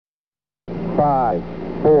5,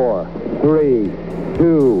 4, 3,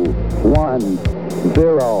 2, 1,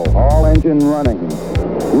 0. All engine running.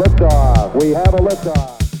 Liftoff. We have a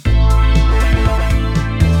liftoff.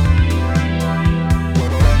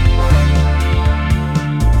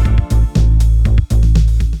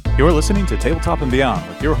 You're listening to Tabletop and Beyond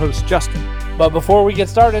with your host, Justin. But before we get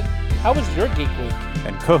started, how was your Geek Week?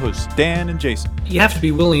 And co-hosts Dan and Jason. You have to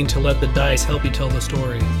be willing to let the dice help you tell the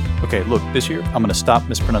story. Okay, look, this year I'm going to stop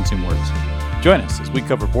mispronouncing words. Join us as we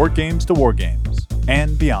cover board games to war games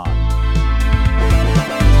and beyond.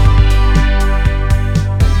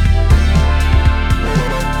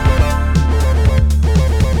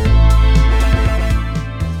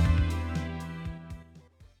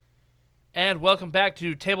 And welcome back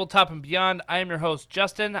to Tabletop and Beyond. I am your host,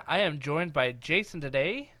 Justin. I am joined by Jason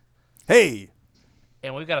today. Hey!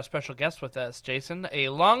 And we've got a special guest with us, Jason, a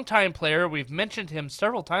longtime player. We've mentioned him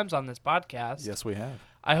several times on this podcast. Yes, we have.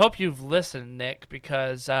 I hope you've listened, Nick,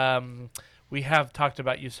 because we have talked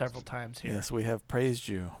about you several times here. Yes, we have praised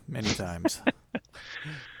you many times.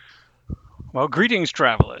 Well, greetings,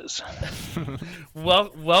 travelers.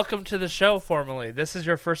 Welcome to the show, formally. This is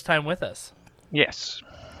your first time with us. Yes.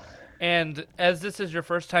 And as this is your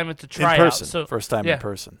first time, it's a tryout. In person. So, first time yeah, in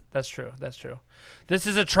person. That's true. This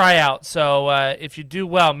is a tryout, so if you do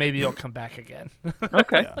well, maybe you'll come back again.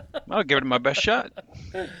 Okay. Yeah. I'll give it my best shot.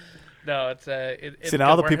 No, it's See, now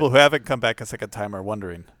all the people who haven't come back a second time are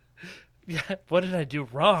wondering. Yeah, what did I do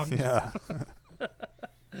wrong? Yeah.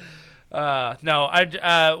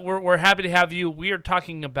 We're happy to have you. We are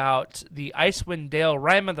talking about the Icewind Dale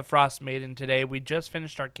Rime of the Frost Maiden today. We just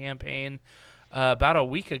finished our campaign about a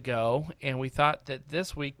week ago, and we thought that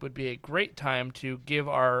this week would be a great time to give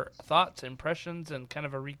our thoughts, impressions, and kind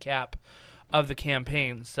of a recap of the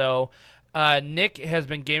campaign. So Nick has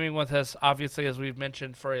been gaming with us, obviously, as we've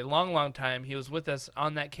mentioned, for a long, long time. He was with us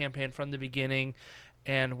on that campaign from the beginning,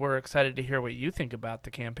 and we're excited to hear what you think about the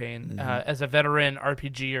campaign as a veteran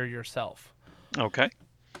RPGer yourself. Okay.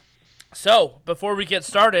 So, before we get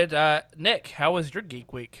started, Nick, how was your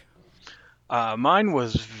Geek Week? Mine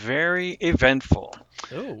was very eventful.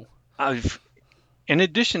 Ooh. In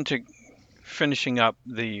addition to finishing up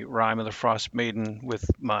the Rime of the Frost Maiden with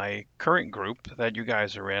my current group that you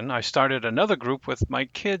guys are in, I started another group with my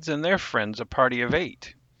kids and their friends, a party of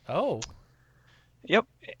 8. Oh. Yep.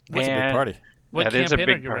 That's a big party. What That campaign is a big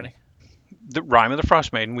are you party. running? The Rime of the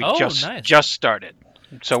Frost Maiden. We nice. just started.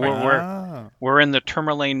 So Ah. we're in the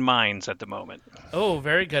Tourmaline Mines at the moment. Oh,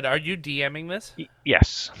 very good. Are you DMing this?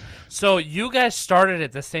 Yes. So you guys started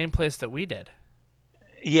at the same place that we did.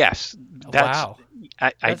 Yes. Wow.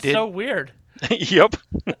 I That's did. so weird. Yep.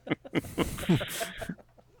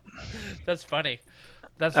 That's funny.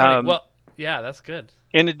 That's funny. Um, yeah, that's good.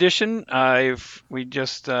 In addition, we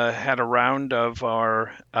just had a round of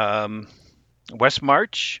our West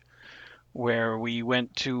March, where we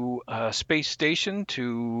went to a space station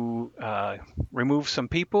to remove some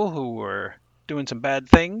people who were doing some bad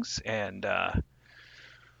things, and I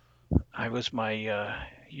was my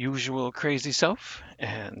usual crazy self,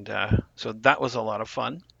 and so that was a lot of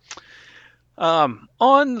fun.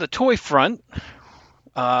 On the toy front,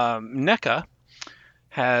 NECA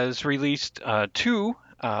has released 2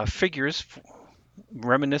 figures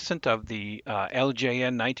reminiscent of the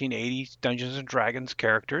LJN 1980 Dungeons and Dragons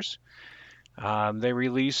characters. They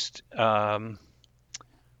released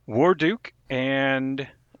Warduke and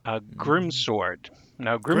Grimsword.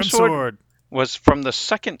 Now, Grimsword was from the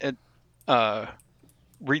second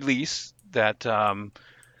release that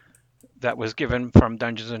was given from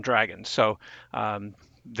Dungeons and Dragons. So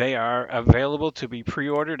they are available to be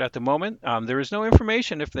pre-ordered at the moment. There is no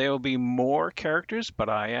information if there will be more characters, but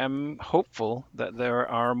I am hopeful that there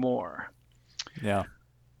are more. Yeah.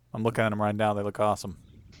 I'm looking at them right now. They look awesome.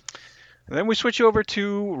 And then we switch over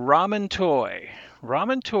to Ramen Toy.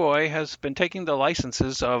 Ramen Toy has been taking the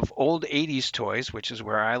licenses of old 80s toys, which is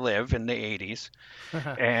where I live in the 80s,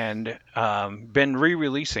 and been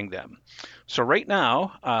re-releasing them. So right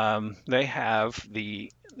now,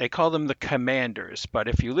 they call them the Commanders, but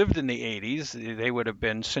if you lived in the 80s, they would have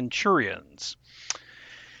been Centurions.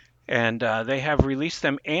 And they have released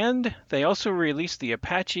them, and they also released the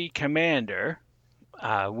Apache Commander,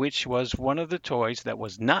 which was one of the toys that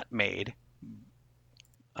was not made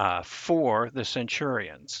for the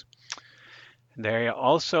Centurions. They're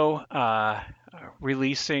also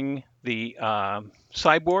releasing the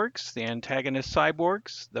cyborgs, the antagonist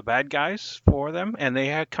cyborgs, the bad guys for them, and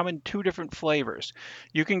they come in 2 different flavors.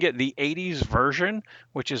 You can get the 80s version,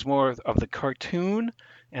 which is more of the cartoon,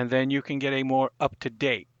 and then you can get a more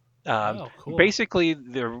up-to-date. Cool. Basically,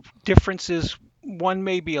 the difference is one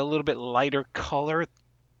may be a little bit lighter color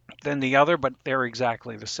than the other, but they're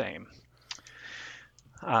exactly the same.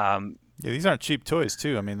 Yeah, these aren't cheap toys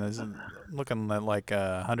too. I mean, this is looking at like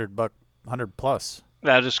 $100 plus.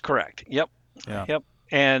 That is correct. Yep. Yeah. Yep.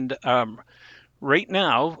 And right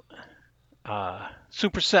now,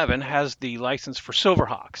 Super 7 has the license for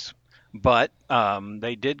Silverhawks, but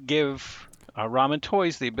they did give Ramen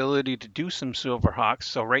Toys the ability to do some Silverhawks.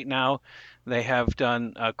 So right now, they have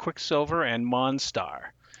done Quicksilver and Monstar.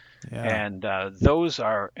 Yeah. And those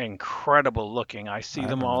are incredible looking. I see I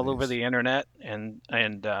them remember all over these. the internet, and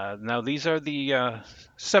now these are the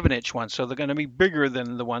 7-inch ones, so they're going to be bigger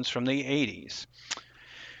than the ones from the 80s.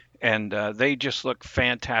 And they just look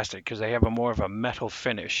fantastic because they have a more of a metal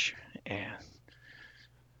finish.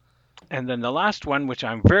 And then the last one, which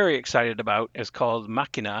I'm very excited about, is called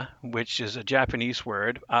Makina, which is a Japanese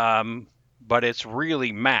word, but it's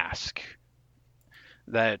really Mask.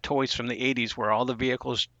 The toys from the 80s where all the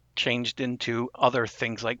vehicles changed into other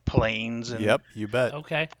things like planes. And, Yep, you bet.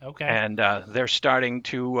 Okay. And they're starting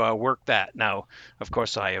to work that. Now, of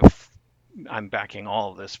course, I'm backing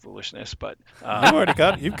all of this foolishness, but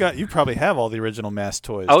You probably have all the original Mask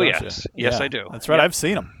toys. oh, don't yes. you? Yes, Yeah, I do. That's right. Yep. I've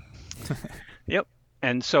seen them. Yep.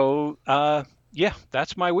 And so,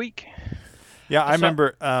 that's my week. Yeah, I So-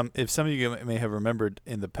 remember. If some of you may have remembered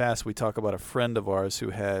in the past, we talk about a friend of ours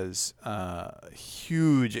who has a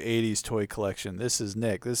huge '80s toy collection. This is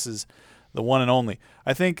Nick. This is the one and only.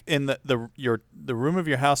 I think in the room of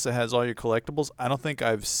your house that has all your collectibles, I don't think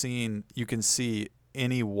you can see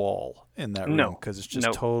any wall in that room No. because it's just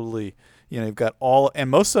No. totally. You've got all, and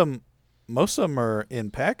most of them are in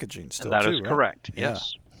packaging still. That too, is right? correct. Yeah.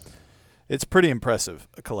 Yes. It's pretty impressive,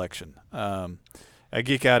 a collection. I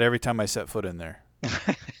geek out every time I set foot in there.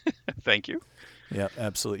 Thank you. Yeah,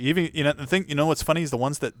 absolutely. Even the thing, what's funny is the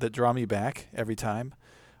ones that draw me back every time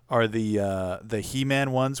are the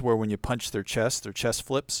He-Man ones where when you punch their chest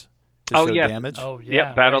flips to Oh, show yeah. damage. Oh yeah.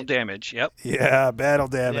 Yep. Battle right. damage. Yep. Yeah, battle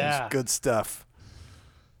damage. Yeah. Good stuff.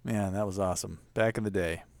 Man, that was awesome. Back in the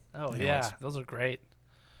day. Oh Anyways. yeah, those are great.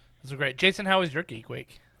 Jason, how was your Geek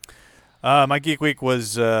Week? My Geek Week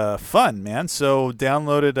was fun, man. So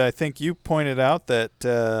downloaded, I think you pointed out that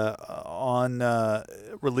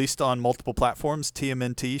released on multiple platforms,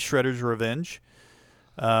 TMNT, Shredder's Revenge,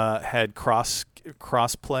 had cross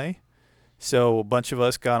play. So a bunch of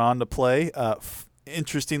us got on to play.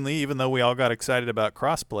 Interestingly, even though we all got excited about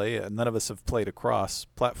crossplay, none of us have played across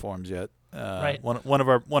platforms yet. Right. One of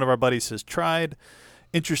our buddies has tried.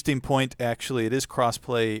 Interesting point, actually, it is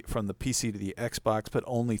crossplay from the PC to the Xbox, but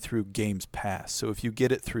only through Games Pass. So if you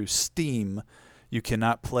get it through Steam, you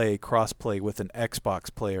cannot play crossplay with an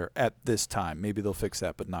Xbox player at this time. Maybe they'll fix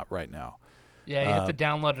that, but not right now. Yeah, you have to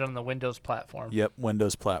download it on the Windows platform. Yep,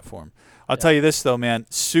 Windows platform. I'll tell you this, though, man,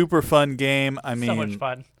 super fun game. I mean, So much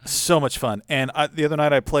fun. So much fun. And the other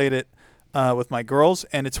night I played it with my girls,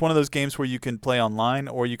 and it's one of those games where you can play online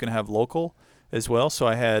or you can have local as well. So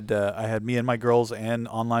I had me and my girls and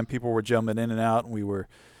online people were jumping in and out, and we were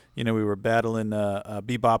battling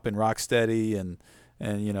Bebop and Rocksteady and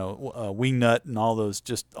Wingnut and all those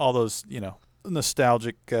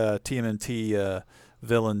nostalgic TMNT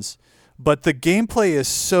villains. But the gameplay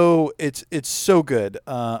is it's so good.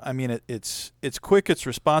 I mean, it's quick, it's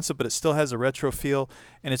responsive, but it still has a retro feel.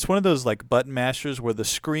 And it's one of those like button mashers where the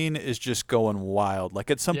screen is just going wild.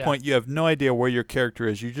 Like at some point, you have no idea where your character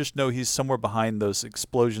is. You just know he's somewhere behind those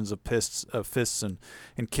explosions of fists and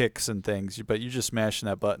kicks and things. But you're just smashing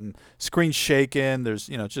that button. Screen shaking.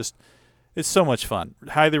 There's it's so much fun.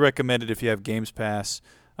 Highly recommended if you have Games Pass.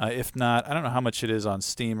 If not, I don't know how much it is on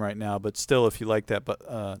Steam right now, but still, if you like that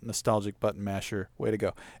nostalgic button masher, way to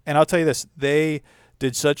go. And I'll tell you this, they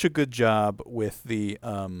did such a good job with the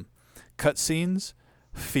cutscenes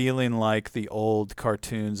feeling like the old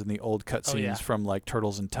cartoons and the old cutscenes from like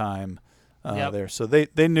Turtles in Time there. So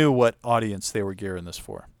they knew what audience they were gearing this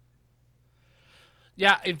for.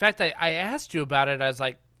 Yeah, in fact, I asked you about it. I was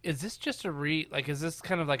like, is this just is this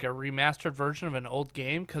kind of like a remastered version of an old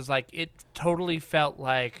game? Because like it totally felt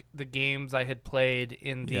like the games I had played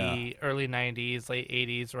in the early 90s, late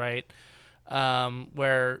 80s, right?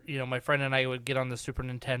 Where, my friend and I would get on the Super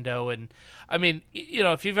Nintendo, and I mean,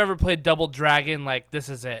 if you've ever played Double Dragon, like this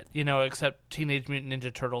is it, except Teenage Mutant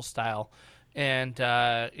Ninja Turtles style. And,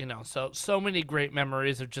 so many great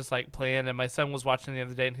memories of just like playing. And my son was watching the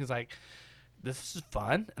other day and he's like, this is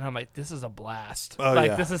fun, and I'm like, this is a blast. Oh,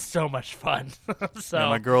 like yeah. This is so much fun. So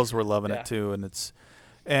my girls were loving it too, and there's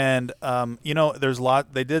a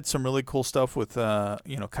lot. They did some really cool stuff with kind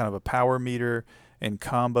of a power meter and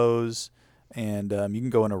combos, and you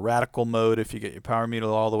can go into radical mode if you get your power meter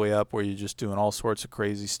all the way up, where you're just doing all sorts of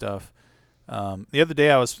crazy stuff. The other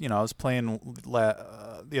day I was playing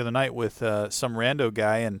the other night with some rando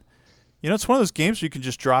guy, and it's one of those games where you can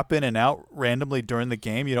just drop in and out randomly during the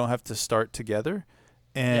game. You don't have to start together.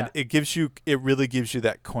 And it really gives you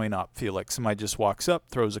that coin op feel. Like somebody just walks up,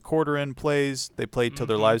 throws a quarter in, plays, they play till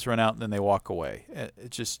their lives run out, and then they walk away.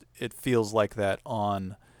 It feels like that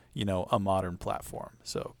on, a modern platform.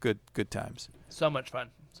 So good times. So much fun.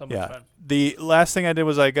 So much fun. The last thing I did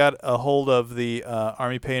was I got a hold of the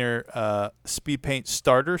Army Painter Speed Paint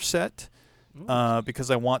starter set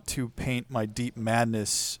because I want to paint my Deep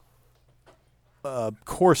Madness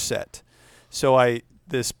core set. So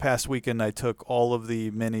this past weekend, I took all of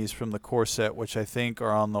the minis from the core set, which I think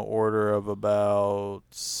are on the order of about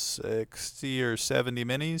 60 or 70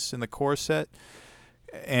 minis in the core set.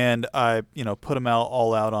 And I, put them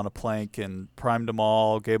all out on a plank and primed them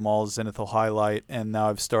all, gave them all a zenithal highlight, and now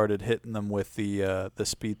I've started hitting them with the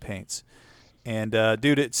speed paints. And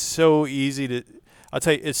dude, it's so easy I'll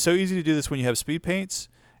tell you, it's so easy to do this when you have speed paints,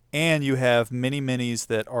 and you have mini minis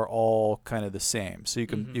that are all kind of the same. So you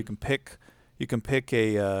can pick. You can pick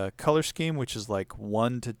a color scheme, which is like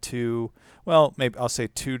 1 to 2. Well, maybe I'll say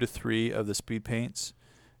 2 to 3 of the speed paints,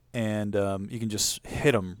 and you can just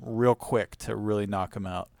hit them real quick to really knock them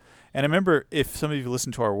out. And I remember, if some of you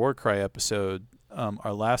listened to our Warcry episode,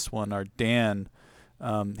 our last one, our Dan,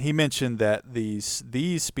 he mentioned that these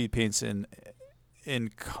speed paints, in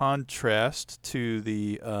contrast to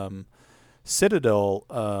the Citadel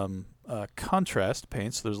contrast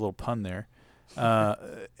paints, so there's a little pun there.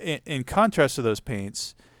 In contrast to those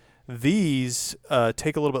paints, these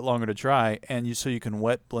take a little bit longer to dry, and so you can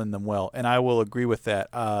wet blend them well. And I will agree with that.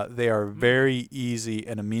 They are very easy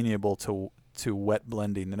and amenable to wet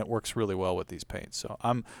blending, and it works really well with these paints. So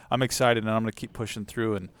I'm excited, and I'm going to keep pushing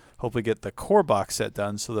through and hopefully get the core box set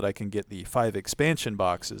done so that I can get the 5 expansion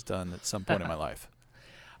boxes done at some point in my life.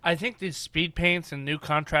 I think these speed paints and new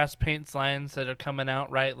contrast paints lines that are coming out,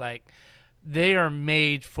 right, like, they are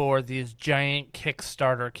made for these giant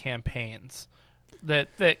Kickstarter campaigns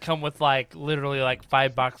that come with literally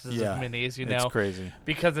 5 boxes of minis, It's crazy.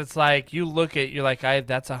 Because it's like you're like,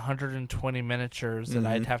 that's 120 miniatures that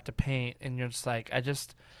I'd have to paint, and you're just like,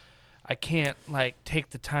 I can't take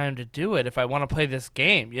the time to do it if I want to play this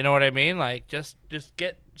game. You know what I mean? Like just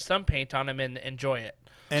get some paint on them and enjoy it.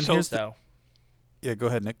 And yeah, go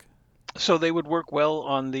ahead, Nick. So they would work well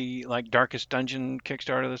on the Darkest Dungeon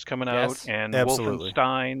Kickstarter that's coming out, and absolutely.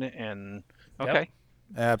 Wolfenstein, and okay,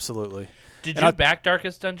 Yep. Absolutely. Did you back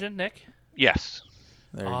Darkest Dungeon, Nick? Yes.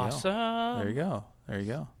 There you awesome. go. There you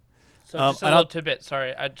go. So just a little tidbit.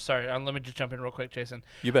 Sorry. Let me just jump in real quick, Jason.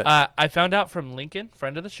 You bet. I found out from Lincoln,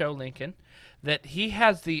 friend of the show, Lincoln, that he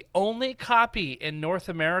has the only copy in North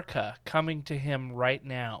America coming to him right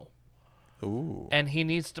now. Ooh. And he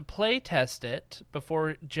needs to play test it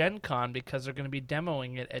before Gen Con because they're going to be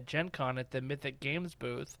demoing it at Gen Con at the Mythic Games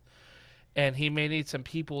booth. And he may need some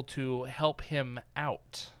people to help him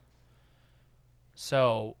out.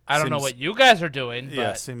 So I don't know what you guys are doing, but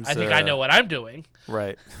I think I know what I'm doing.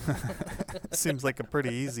 Right. Seems like a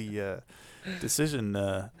pretty easy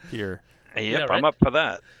decision here. Yep, right? I'm up for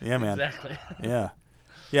that. Yeah, man. Exactly. Yeah.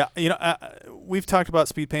 We've talked about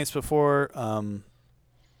speed paints before.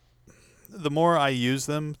 The more I use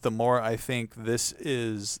them, the more I think this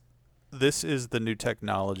is the new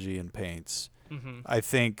technology in paints. Mm-hmm.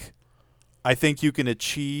 I think you can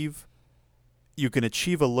achieve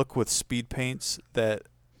a look with speed paints that,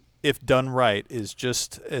 if done right, is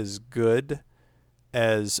just as good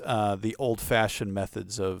as the old-fashioned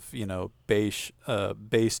methods of base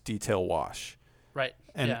detail wash. Right.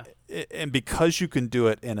 And because you can do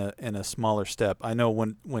it in a smaller step. I know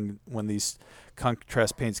when these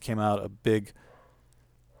contrast paints came out,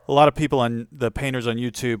 a lot of people the painters on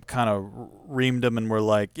YouTube kind of reamed them and were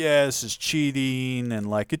like, yeah, this is cheating,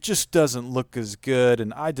 and it just doesn't look as good.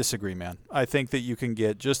 And I disagree, man. I think that you can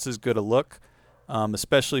get just as good a look,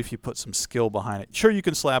 especially if you put some skill behind it. Sure, you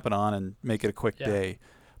can slap it on and make it a quick day,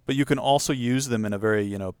 but you can also use them in a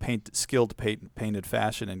very skilled painted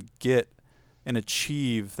fashion and get and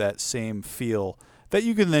achieve that same feel that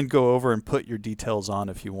you can then go over and put your details on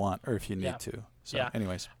if you want or if you need to. So,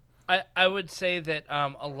 anyways. I would say that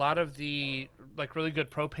a lot of the really good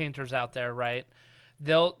pro painters out there, right?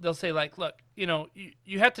 They'll say look,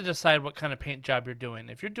 you have to decide what kind of paint job you're doing.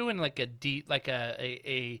 If you're doing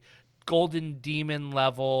a Golden Demon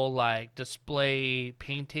level display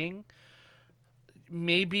painting,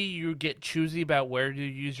 maybe you get choosy about where you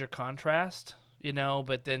use your contrast.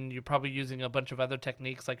 but then you're probably using a bunch of other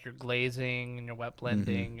techniques like your glazing and your wet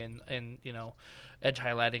blending and edge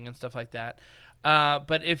highlighting and stuff like that.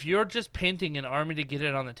 But if you're just painting an army to get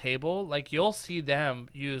it on the table, like you'll see them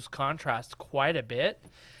use contrast quite a bit,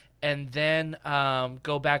 and then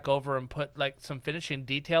go back over and put like some finishing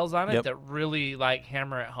details on it that really like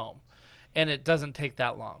hammer it home, and it doesn't take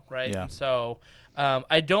that long, right? Yeah. And so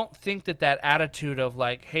I don't think that attitude of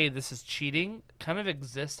like, hey, this is cheating kind of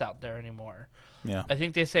exists out there anymore. Yeah. I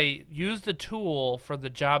think they say use the tool for the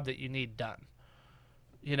job that you need done.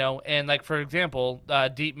 And like, for example,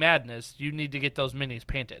 Deep Madness, you need to get those minis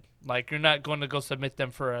painted. Like, you're not going to go submit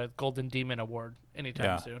them for a Golden Demon Award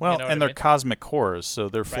anytime soon. Well, you know and what they're cosmic horrors, so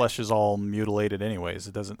their flesh is all mutilated anyways.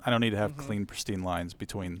 I don't need to have clean, pristine lines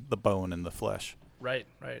between the bone and the flesh. Right.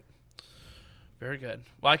 Very good.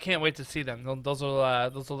 Well, I can't wait to see them. Those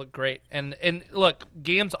will look great. And look,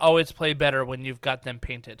 games always play better when you've got them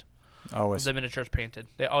painted. Always. The miniatures painted.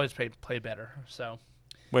 They always play better. So.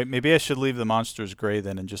 Wait, maybe I should leave the monsters gray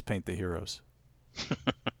then and just paint the heroes.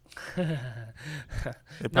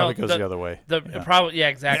 It probably goes the other way.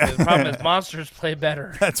 Exactly. The problem is monsters play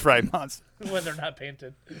better. That's right, monsters. When they're not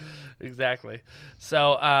painted. Exactly.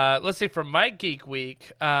 So let's see, for my Geek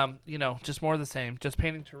Week, just more of the same. Just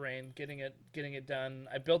painting terrain, getting it done.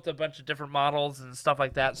 I built a bunch of different models and stuff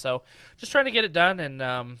like that. So just trying to get it done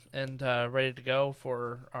and ready to go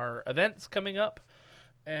for our events coming up,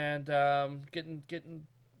 and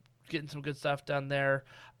getting some good stuff done there.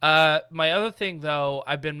 My other thing, though,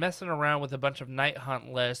 I've been messing around with a bunch of night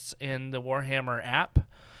hunt lists in the Warhammer app,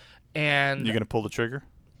 and you gonna pull the trigger?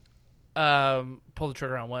 Pull the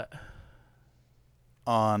trigger on what?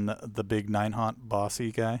 On the big nine hunt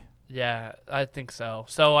bossy guy? Yeah, I think so.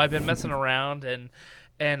 So I've been messing around, and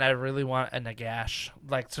I really want a Nagash,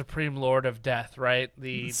 like Supreme Lord of Death, right?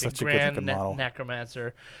 The Grand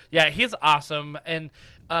Necromancer. Yeah, he's awesome, and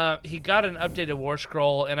he got an updated War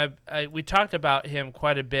Scroll, and we talked about him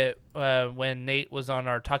quite a bit when Nate was on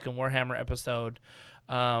our Talking Warhammer episode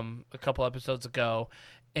a couple episodes ago.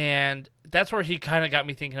 And that's where he kind of got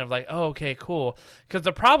me thinking of like, oh, okay, cool. Because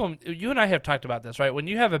the problem, you and I have talked about this, right? When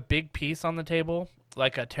you have a big piece on the table,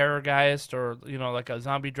 like a Terrorgeist or, like a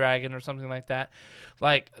zombie dragon or something like that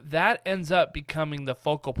ends up becoming the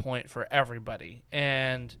focal point for everybody.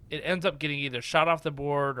 And it ends up getting either shot off the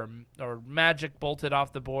board or magic bolted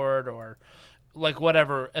off the board or like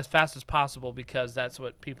whatever as fast as possible, because that's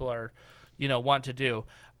what people are, want to do.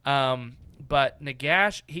 But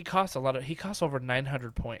Nagash, he costs over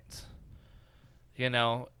 900 points,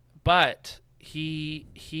 but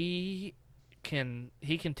he can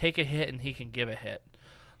take a hit and he can give a hit.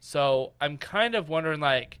 So I'm kind of wondering,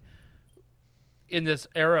 like, in this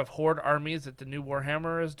era of horde armies that the new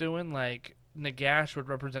Warhammer is doing, like, Nagash would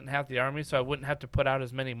represent half the army, so I wouldn't have to put out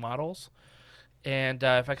as many models. And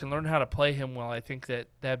if I can learn how to play him well, I think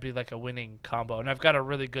that'd be like a winning combo. And I've got a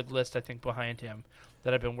really good list, I think, behind him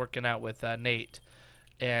that I've been working out with Nate.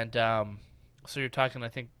 And so you're talking, I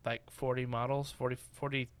think, like 42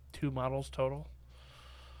 models total.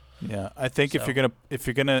 Yeah, I think if you're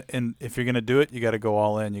gonna do it, you got to go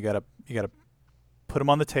all in. You got to put him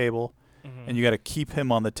on the table, and you got to keep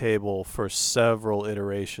him on the table for several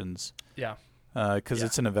iterations. Yeah, because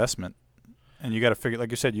it's an investment, and you got to figure, like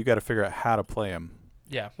you said, you got to figure out how to play him.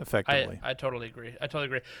 Yeah, effectively. I totally agree.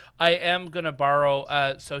 I am gonna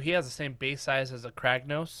borrow. So he has the same base size as a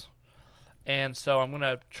Kragnos, and so I'm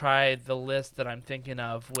gonna try the list that I'm thinking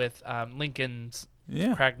of with Lincoln's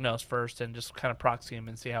Kragnos first, and just kind of proxy him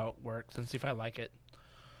and see how it works and see if I like it.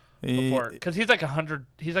 Because he's like $100.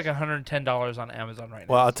 He's like $110 on Amazon right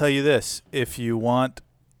now. Well, I'll tell you this: if you want,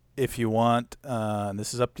 and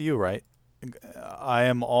this is up to you, right? I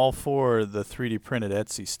am all for the 3D printed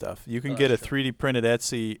Etsy stuff. You can get a 3D printed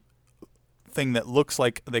Etsy thing that looks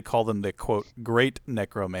like, they call them the quote Great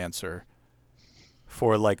Necromancer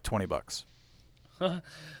for like $20.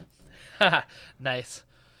 Nice.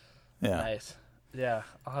 Yeah. Nice. Yeah.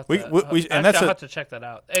 I'll have I'll have to check that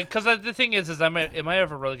out. Because the thing is am I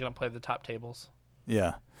ever really going to play the top tables?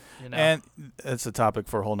 Yeah. And it's a topic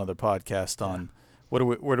for a whole nother podcast on where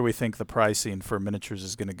do we think the pricing for miniatures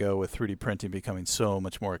is going to go with 3D printing becoming so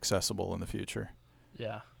much more accessible in the future.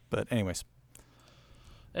 Yeah. But anyways.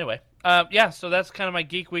 Anyway, so that's kind of my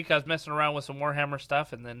Geek Week. I was messing around with some Warhammer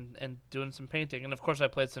stuff and doing some painting. And, of course, I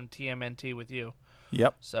played some TMNT with you.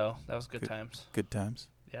 Yep. So that was good times. Good times.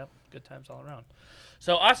 Yep, good times all around.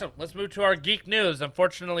 So, awesome. Let's move to our geek news.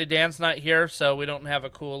 Unfortunately, Dan's not here, so we don't have a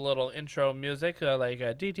cool little intro music like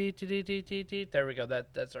dee dee dee dee dee dee. There we go.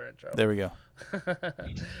 That's our intro. There we go.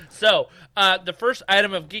 So, the first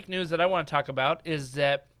item of geek news that I want to talk about is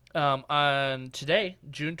that on today,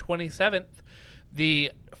 June 27th,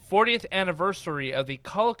 The 40th anniversary of the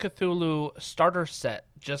Call of Cthulhu starter set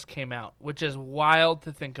just came out, which is wild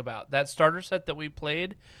to think about. That starter set that we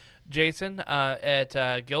played, Jason, at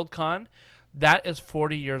GuildCon, that is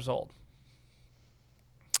 40 years old.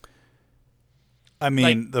 I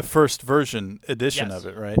mean, the first version edition of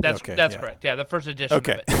it, right? That's correct. Yeah, the first edition of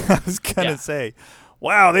it. I was going to say,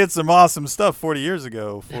 wow, they had some awesome stuff 40 years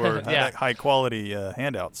ago for high quality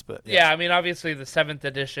handouts. But I mean, obviously the 7th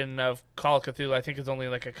edition of Call of Cthulhu, I think, is only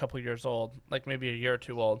like a couple years old, like maybe a year or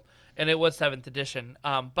two old, and it was 7th edition.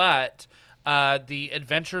 But the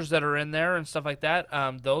adventures that are in there and stuff like that,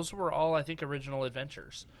 those were all, I think, original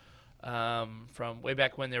adventures. From way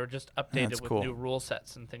back when they were just updated with new rule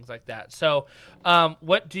sets and things like that. So,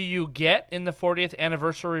 what do you get in the 40th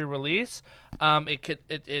anniversary release?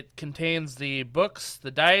 It contains the books, the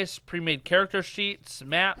dice, pre-made character sheets,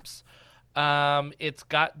 maps. It's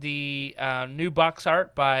got the new box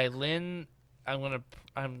art by Lin. I'm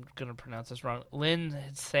gonna pronounce this wrong. Lin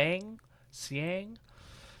Siang.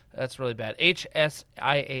 That's really bad.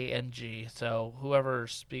 Hsiang. So whoever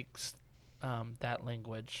speaks that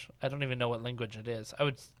language. I don't even know what language it is. I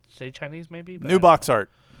would say Chinese, maybe. New box art.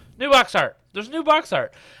 New box art. There's new box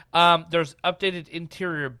art. There's updated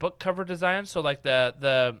interior book cover design. So like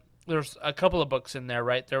there's a couple of books in there,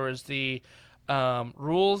 right? There was the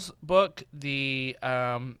rules book, the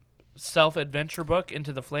self-adventure book,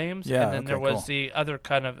 Into the Flames, and then there was the other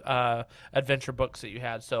kind of adventure books that you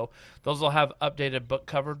had. So those will have updated book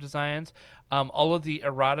cover designs. All of the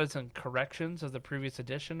erratas and corrections of the previous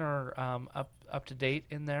edition are up to date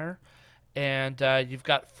in there. And you've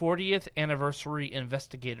got 40th anniversary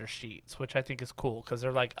investigator sheets, which I think is cool because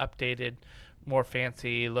they're like updated, more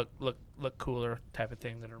fancy, look cooler type of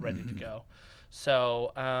thing that are ready to go.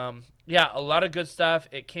 So a lot of good stuff.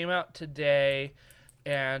 It came out today.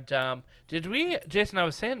 And did we, Jason, I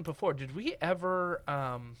was saying before, did we ever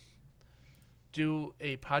do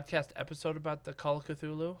a podcast episode about the Call of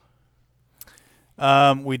Cthulhu?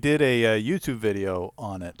 We did a YouTube video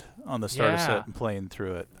on it, on the starter set and playing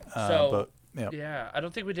through it. I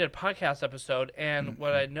don't think we did a podcast episode. And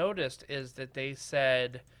what I noticed is that they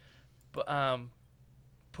said,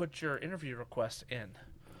 put your interview request in.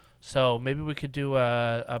 So maybe we could do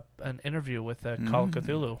an interview with the Call of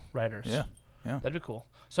Cthulhu writers. Yeah, that'd be cool.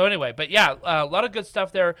 So anyway, but a lot of good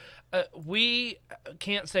stuff there. We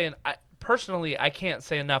can't say, personally, I can't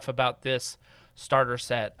say enough about this starter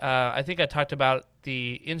set. I think I talked about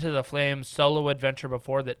the Into the Flames solo adventure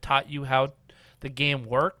before that taught you how the game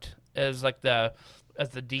worked as the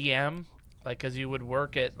DM, like as you would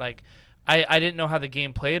work it. Like I didn't know how the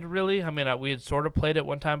game played really. I mean, we had sort of played it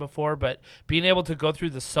one time before, but being able to go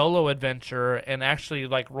through the solo adventure and actually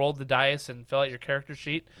like roll the dice and fill out your character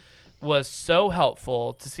sheet was so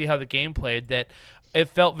helpful to see how the game played that it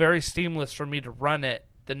felt very seamless for me to run it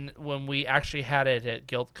than when we actually had it at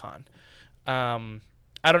GuildCon.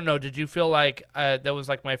 I don't know. Did you feel like that was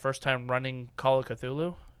like my first time running Call of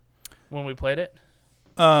Cthulhu when we played it?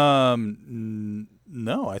 No,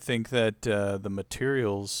 I think that the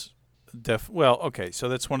materials so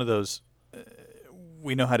that's one of those.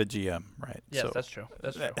 We know how to GM, right? Yes, so, that's true.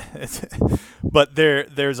 That's true. But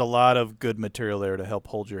there's a lot of good material there to help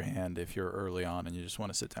hold your hand if you're early on and you just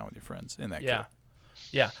want to sit down with your friends in that game.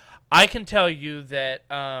 Yeah. I can tell you that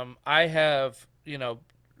I have,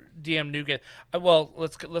 DM new game. Well,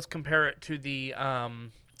 let's compare it to the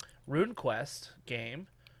RuneQuest game,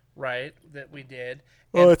 right? That we did.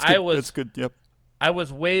 Oh, that's good. That's good. Yep. I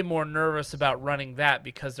was way more nervous about running that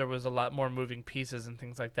because there was a lot more moving pieces and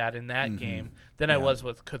things like that in that game than I was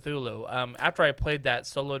with Cthulhu. After I played that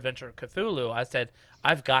solo adventure of Cthulhu, I said,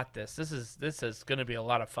 "I've got this. This is going to be a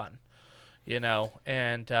lot of fun."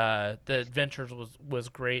 And the adventures was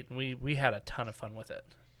great, and we had a ton of fun with it.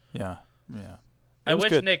 Yeah. I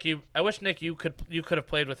wish Nick you could have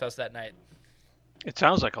played with us that night. It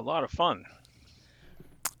sounds like a lot of fun.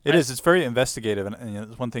 It is. It's very investigative, and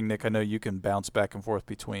it's one thing, Nick. I know you can bounce back and forth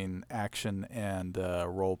between action and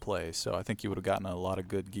role play, so I think you would have gotten a lot of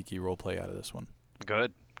good geeky role play out of this one.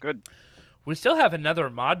 Good. We still have another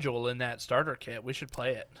module in that starter kit. We should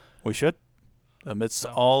play it. We should, amidst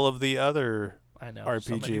all of the other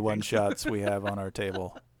RPG one-shots we have on our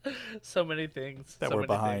table. So many things that we're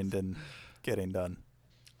behind in getting done.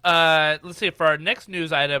 Let's see. For our next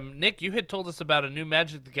news item, Nick, you had told us about a new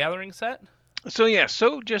Magic the Gathering set.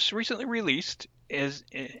 So just recently released is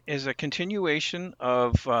a continuation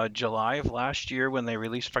of July of last year when they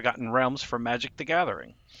released Forgotten Realms for Magic the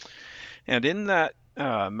Gathering. And in that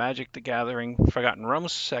Magic the Gathering Forgotten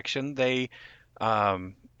Realms section, they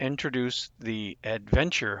introduced the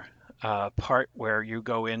adventure part where you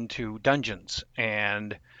go into dungeons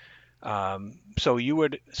and So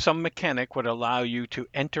some mechanic would allow you to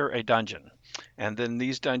enter a dungeon, and then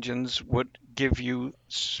these dungeons would give you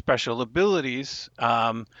special abilities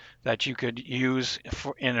that you could use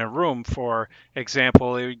in a room. For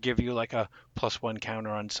example, it would give you like a +1 counter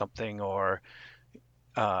on something, or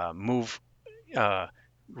move, uh,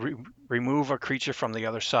 remove a creature from the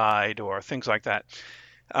other side, or things like that.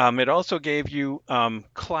 It also gave you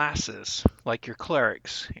classes like your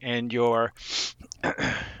clerics and your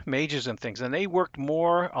mages and things, and they worked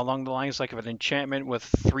more along the lines like of an enchantment with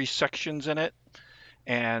 3 sections in it,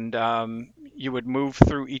 and you would move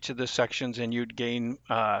through each of the sections and you'd gain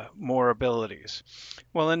more abilities.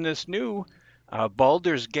 Well, in this new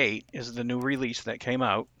Baldur's Gate is the new release that came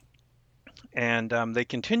out, and they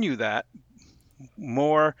continue that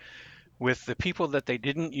more with the people that they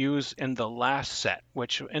didn't use in the last set,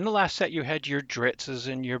 which in the last set you had your Dritzes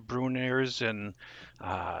and your Bruners and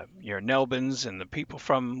your Nelbins and the people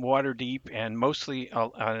from Waterdeep, and mostly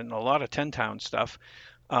and a lot of Ten Town stuff.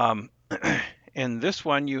 Um, in this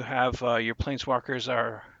one, you have your Planeswalkers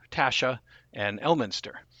are Tasha and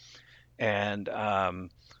Elminster. And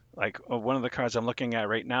one of the cards I'm looking at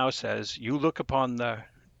right now says, "You look upon the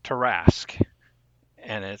Tarask,"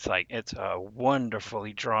 and it's a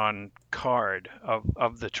wonderfully drawn card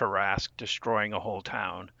of the Tarask destroying a whole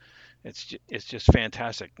town. It's just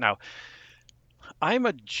fantastic. Now, I'm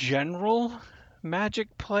a general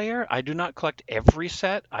Magic player. I do not collect every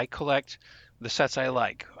set. I collect the sets I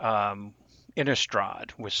like.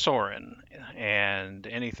 Innistrad with Sorin, and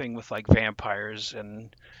anything with like vampires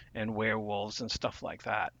and werewolves and stuff like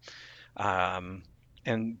that.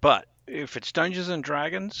 But if it's Dungeons and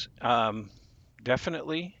Dragons,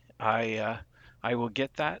 definitely, I will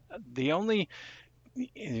get that. The only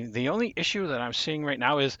issue that I'm seeing right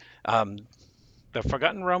now is the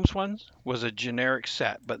Forgotten Realms one was a generic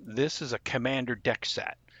set, but this is a commander deck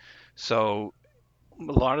set. So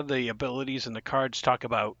a lot of the abilities and the cards talk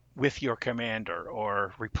about with your commander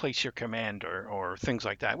or replace your commander or things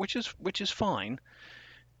like that, which is fine.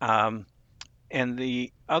 And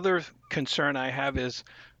the other concern I have is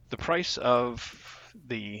the price of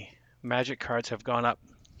the Magic cards have gone up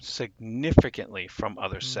significantly from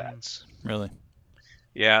other sets. Really?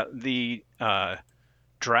 Yeah, the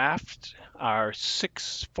draft are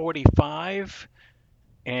 $645,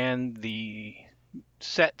 and the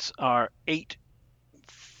sets are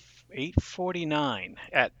 $849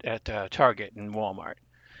 at Target and Walmart.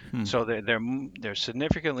 So they're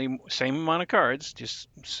significantly same amount of cards, just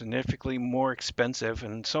significantly more expensive.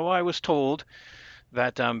 And so I was told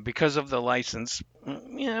that because of the license,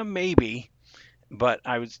 yeah, maybe, but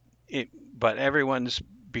but everyone's,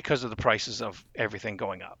 because of the prices of everything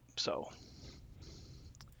going up. So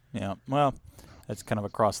Yeah. Well, that's kind of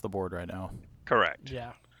across the board right now. correct.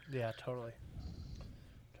 Yeah, totally.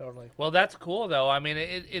 Well, that's cool though. I mean,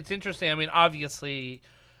 it's interesting. I mean, obviously,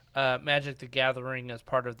 Magic the Gathering is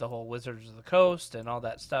part of the whole Wizards of the Coast and all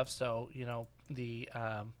that stuff. So the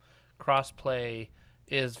crossplay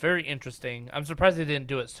is very interesting. I'm surprised they didn't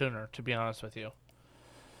do it sooner, to be honest with you.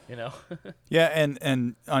 Yeah,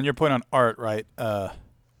 and on your point on art, right?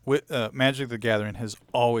 Magic the Gathering has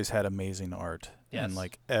always had amazing art in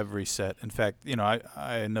like every set. In fact,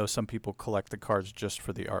 I know some people collect the cards just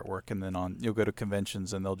for the artwork, and then you'll go to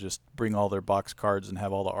conventions and they'll just bring all their box cards and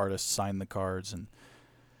have all the artists sign the cards, and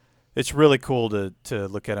it's really cool to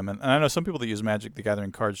look at them. And I know some people that use Magic the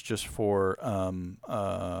Gathering cards just for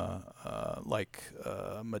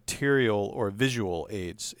material or visual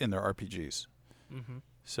aids in their RPGs. Mm-hmm.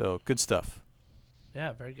 So good stuff.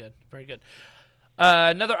 Yeah, very good.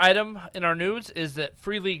 Another item in our news is that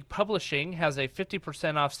Free League Publishing has a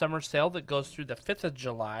 50% off summer sale that goes through the 5th of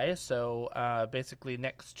July, so basically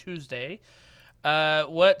next Tuesday.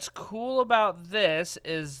 What's cool about this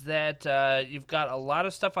is that you've got a lot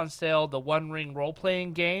of stuff on sale. The One Ring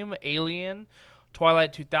role-playing game, Alien,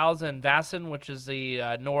 Twilight 2000, Vaesen, which is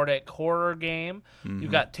the Nordic horror game. Mm-hmm.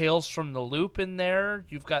 You've got Tales from the Loop in there.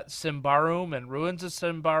 You've got Symbaroum and Ruins of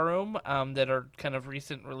Symbaroum that are kind of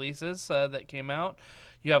recent releases that came out.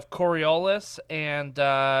 You have Coriolis, and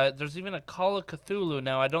there's even a Call of Cthulhu.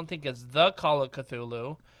 Now, I don't think it's the Call of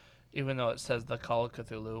Cthulhu, even though it says the Call of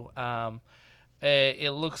Cthulhu.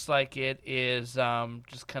 It looks like it is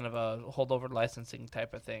just kind of a holdover licensing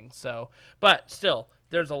type of thing. So, but still,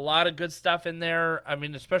 there's a lot of good stuff in there. I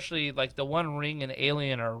mean, especially like the One Ring and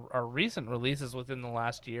Alien are recent releases within the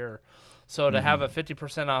last year. So to have a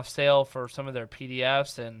 50% off sale for some of their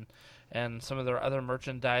PDFs and some of their other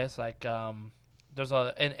merchandise, like there's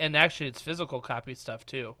and actually it's physical copy stuff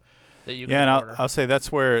too that you can order. I'll say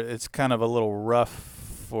that's where it's kind of a little rough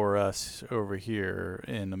for us over here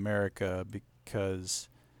in America, because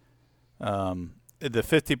the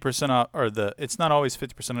 50% off, or it's not always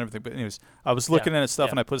 50% on everything, but anyways, I was looking at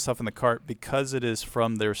stuff and I put stuff in the cart because it is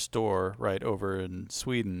from their store right over in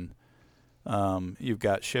Sweden. You've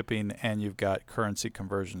got shipping and you've got currency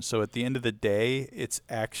conversion. So at the end of the day, it's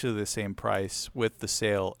actually the same price with the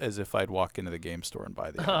sale as if I'd walk into the game store and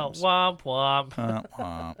buy the items. Womp womp.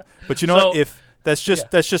 Womp. But you know what? If that's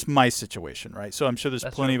just my situation, right? So I'm sure there's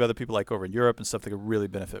plenty of other people like over in Europe and stuff that could really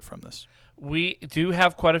benefit from this. We do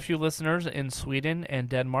have quite a few listeners in Sweden and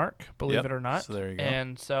Denmark, believe it or not. So there you go.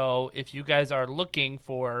 And so if you guys are looking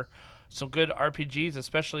for some good RPGs,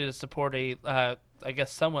 especially to support a, I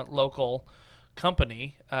guess, somewhat local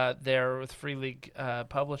company there with Free League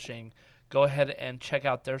Publishing, go ahead and check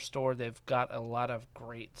out their store. They've got a lot of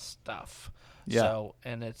great stuff. Yeah. So,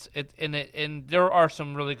 and there are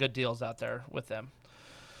some really good deals out there with them.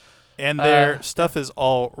 And their stuff is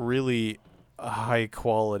all really high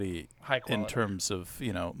quality in terms of,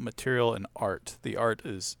 material and art. The art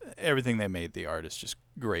is everything they made. The art is just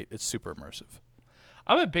great. It's super immersive.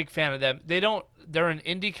 I'm a big fan of them. They're an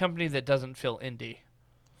indie company that doesn't feel indie.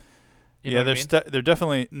 They're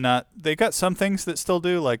definitely not. They got some things that still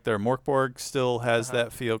do, like their Morkborg still has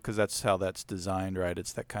that feel because that's how that's designed, right?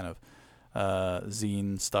 It's that kind of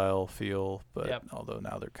zine style feel, but although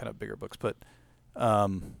now they're kind of bigger books, but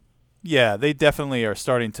they definitely are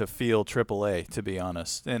starting to feel AAA, to be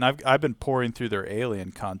honest. And I've been pouring through their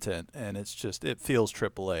Alien content, and it feels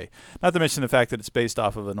AAA. Not to mention the fact that it's based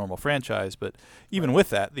off of a normal franchise, but even with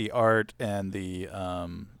that, the art and the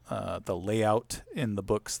layout in the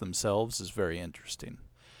books themselves is very interesting.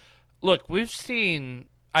 Look, we've seen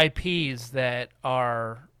IPs that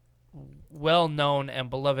are well-known and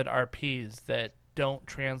beloved RPs that don't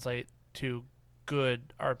translate to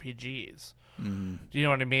good RPGs. Mm-hmm. Do you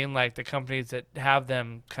know what I mean? Like the companies that have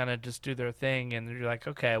them kind of just do their thing, and you're like,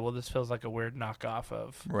 okay, well, this feels like a weird knockoff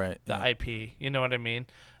of the IP. You know what I mean?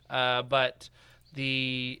 But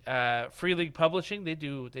the Free League Publishing, they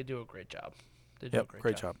do a great job. They do a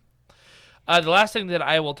great job. The last thing that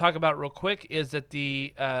I will talk about real quick is that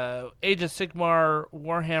the Age of Sigmar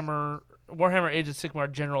Warhammer Age of Sigmar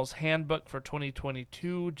General's Handbook for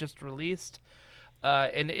 2022 just released.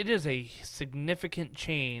 And it is a significant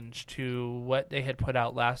change to what they had put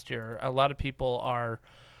out last year. A lot of people are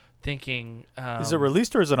thinking... is it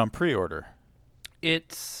released or is it on pre-order?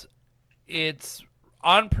 It's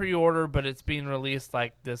on pre-order, but it's being released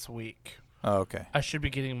like this week. Oh, okay. I should be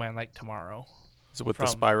getting mine like tomorrow. Is it with the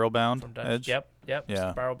spiral-bound edge? Yep.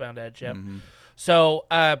 Yeah. Spiral-bound edge, yep. Mm-hmm. So,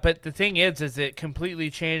 but the thing is it completely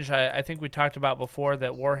changed. I think we talked about before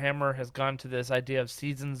that Warhammer has gone to this idea of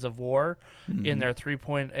Seasons of War in their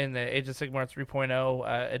in the Age of Sigmar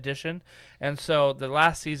 3.0 edition. And so the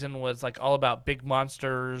last season was like all about big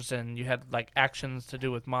monsters, and you had like actions to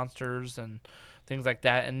do with monsters and things like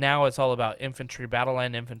that. And now it's all about infantry, battle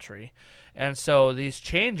line infantry. And so these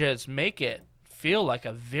changes make it feel like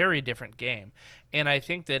a very different game. And I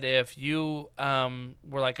think that if you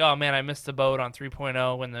were like, oh man, I missed the boat on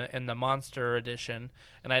 3.0 in the Monster Edition,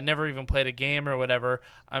 and I never even played a game or whatever,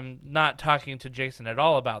 I'm not talking to Jason at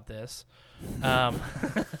all about this.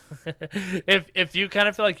 If you kind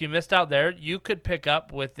of feel like you missed out there, you could pick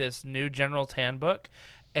up with this new General's Handbook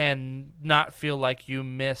and not feel like you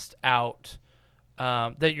missed out,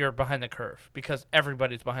 that you're behind the curve, because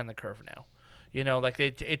everybody's behind the curve now. You know, like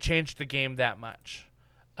it changed the game that much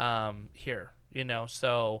here. You know,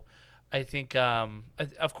 so I think,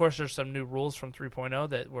 of course, there's some new rules from 3.0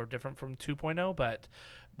 that were different from 2.0, but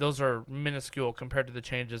those are minuscule compared to the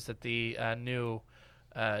changes that the new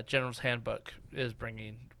General's Handbook is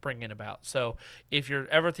bringing about. So if you're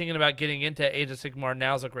ever thinking about getting into Age of Sigmar,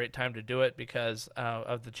 now's a great time to do it because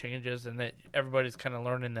of the changes and that everybody's kind of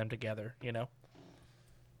learning them together, you know?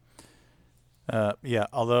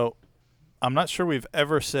 Although I'm not sure we've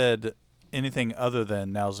ever said anything other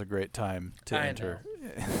than now's a great time to enter.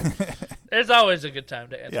 There's always a good time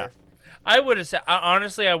to enter. Yeah. I would have said,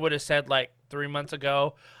 honestly, like 3 months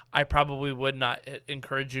ago, I probably would not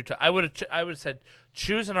encourage you to. I would have said,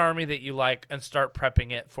 choose an army that you like and start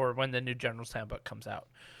prepping it for when the new General's Handbook comes out.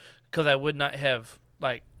 Because I would not have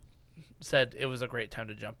said it was a great time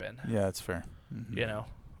to jump in. Yeah, that's fair. Mm-hmm. You know,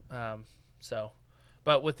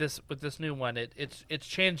 but with this new one, it's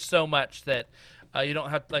changed so much that you don't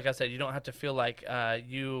have, like I said, you don't have to feel like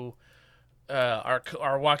you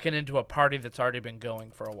are walking into a party that's already been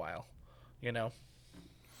going for a while, you know.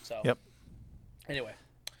 So. Yep. Anyway.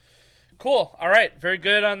 Cool. All right. Very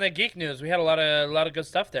good on the geek news. We had a lot of good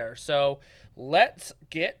stuff there. So let's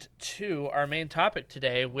get to our main topic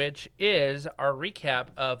today, which is our recap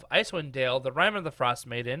of Icewind Dale: The Rime of the Frost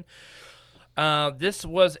Maiden. This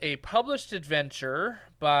was a published adventure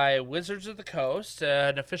by Wizards of the Coast,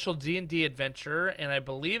 an official D&D adventure, and I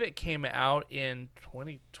believe it came out in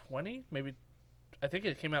 2020. I think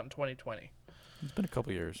it came out in 2020. It's been a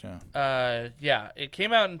couple years, yeah. Yeah, it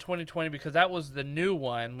came out in 2020 because that was the new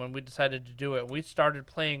one when we decided to do it. We started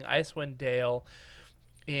playing Icewind Dale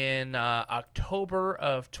in October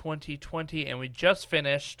of 2020, and we just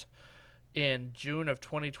finished in June of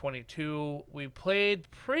 2022. We played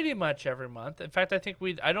pretty much every month. In fact, I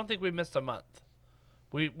don't think we missed a month.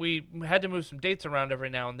 We had to move some dates around every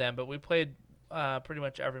now and then, but we played pretty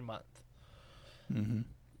much every month. Mm-hmm.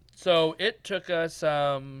 So it took us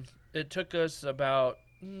about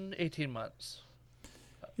 18 months.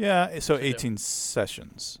 Yeah, so 18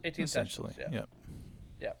 sessions. 18 essentially. sessions, yeah. Yep.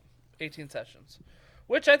 Yeah, 18 sessions,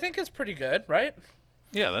 which I think is pretty good, right?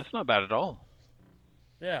 Yeah, that's not bad at all.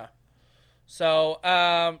 Yeah. So,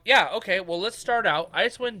 okay. Well, let's start out.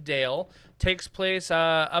 Icewind Dale takes place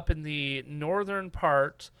up in the northern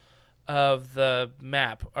part of the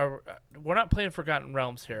map. We're not playing Forgotten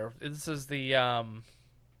Realms here. This is the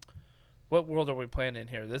what world are we playing in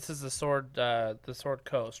here? This is the Sword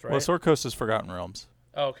Coast, right? Well, Sword Coast is Forgotten Realms.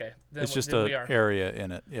 Oh, okay. It's just an area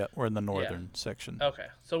in it. Yeah, we're in the northern section. Okay,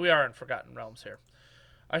 so we are in Forgotten Realms here.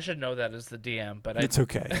 I should know that as the DM, but It's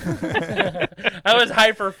okay. I was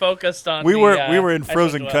hyper focused on. We were in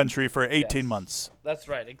Frozen Country for 18 Yes. months. That's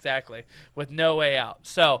right, exactly, with no way out.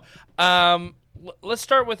 So, let's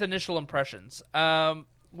start with initial impressions.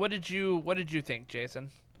 What did you think,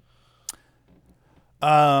 Jason?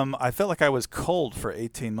 I felt like I was cold for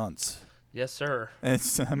 18 months. Yes, sir.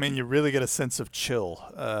 You really get a sense of chill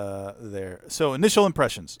there. So initial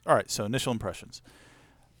impressions. All right, so initial impressions.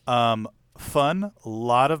 Fun, a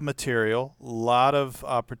lot of material, a lot of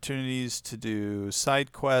opportunities to do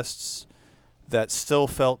side quests that still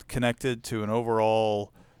felt connected to an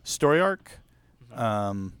overall story arc,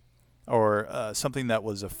 or something that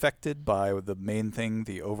was affected by the main thing,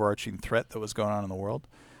 the overarching threat that was going on in the world.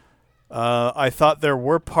 I thought there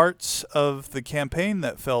were parts of the campaign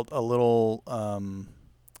that felt a little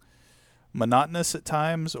monotonous at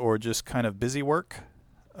times, or just kind of busy work.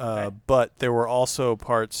 But there were also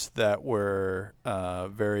parts that were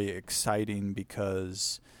very exciting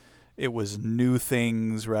because it was new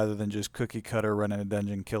things rather than just cookie cutter, run in a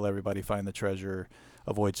dungeon, kill everybody, find the treasure,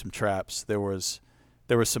 avoid some traps. There were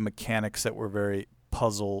some mechanics that were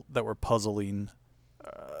puzzles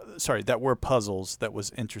that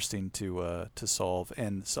was interesting to solve,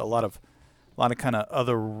 and so a lot of kind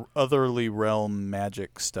of otherly realm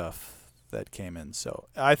magic stuff that came in. So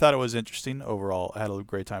I thought it was interesting overall. I had a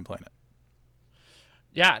great time playing it.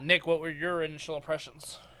 Yeah, Nick, what were your initial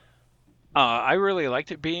impressions? I really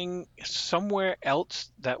liked it being somewhere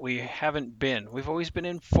else that we haven't been. We've always been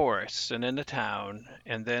in forests and in the town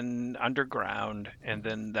and then underground, and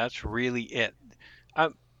then that's really it.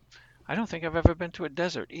 I don't think I've ever been to a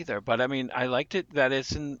desert either, but I liked it that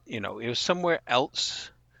it's in, it was somewhere else,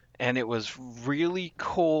 and it was really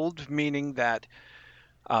cold, meaning that,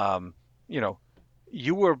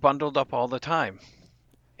 you were bundled up all the time,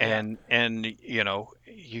 and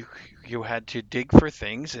you had to dig for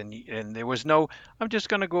things, and there was no, I'm just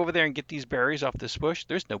gonna go over there and get these berries off this bush.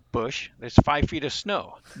 There's no bush. There's 5 feet of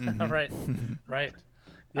snow. Right, right.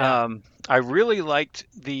 Yeah. I really liked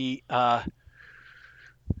the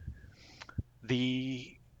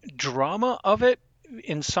drama of it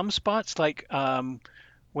in some spots, like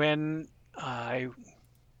when I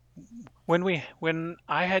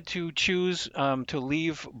had to choose to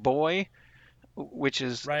leave Boy, which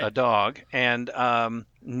is Right. a dog, and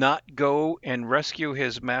not go and rescue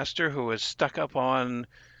his master who was stuck up on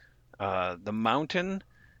the mountain,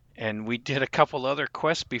 and we did a couple other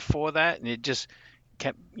quests before that, and it just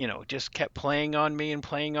kept playing on me and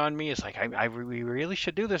playing on me. It's like, we really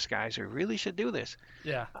should do this, guys. We really should do this.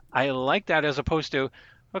 Yeah. I like that, as opposed to,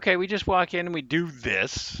 okay, we just walk in and we do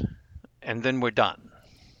this, and then we're done.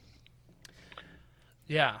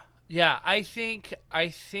 Yeah. Yeah, I think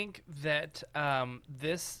that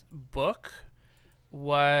this book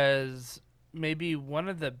was maybe one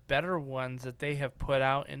of the better ones that they have put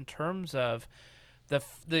out in terms of the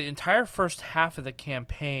entire first half of the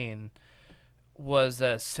campaign was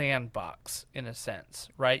a sandbox in a sense,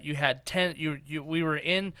 right? You had 10. We were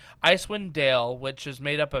in Icewind Dale, which is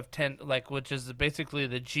made up of 10, which is basically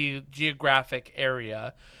the geographic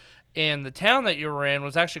area. And the town that you were in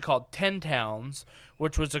was actually called 10 Towns,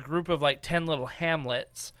 which was a group of 10 little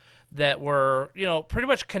hamlets that were, pretty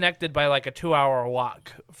much connected by a 2-hour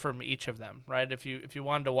walk from each of them, right? If you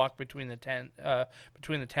wanted to walk between the towns,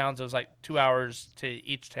 it was 2 hours to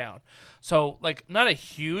each town. So not a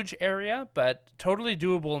huge area, but totally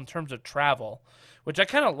doable in terms of travel, which I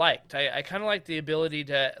kind of liked. I kind of liked the ability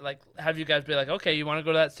to like have you guys be like, okay, you want to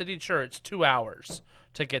go to that city? Sure, it's 2 hours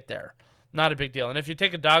to get there. Not a big deal. And if you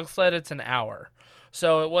take a dog sled, it's an hour.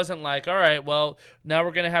 So it wasn't like, all right, well, now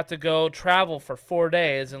we're going to have to go travel for 4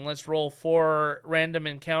 days and let's roll 4 random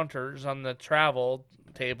encounters on the travel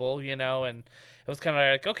table, you know, and it was kind of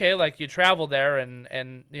like, okay, like you travel there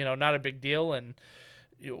and you know, not a big deal, and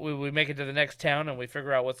we make it to the next town and we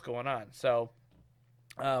figure out what's going on. So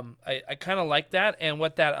I kind of like that, and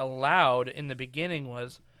what that allowed in the beginning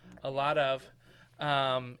was a lot of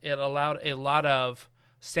it allowed a lot of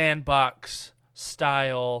sandbox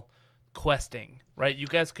style questing, right? You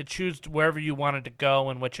guys could choose wherever you wanted to go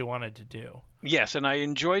and what you wanted to do. Yes, and I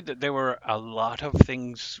enjoyed that there were a lot of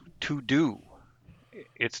things to do.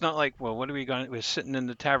 It's not like, well, what are we going to, we're sitting in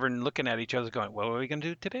the tavern looking at each other going, well, what are we going to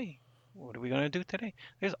do today? What are we going to do today?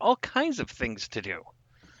 There's all kinds of things to do.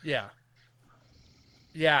 Yeah.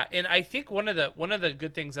 Yeah, and I think one of the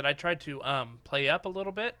good things that I tried to play up a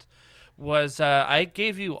little bit was I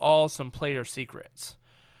gave you all some player secrets,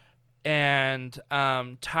 and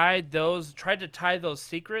tried to tie those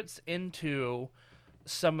secrets into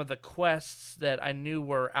some of the quests that I knew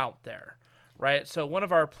were out there, right? So one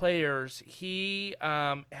of our players, he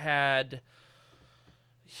had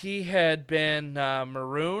been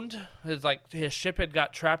marooned. His ship had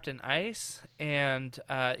got trapped in ice, and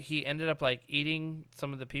he ended up like eating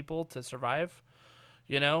some of the people to survive,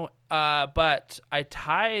 you know. But I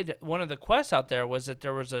tied one of the quests out there was that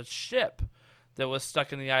there was a ship that was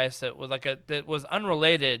stuck in the ice that was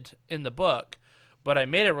unrelated in the book, but I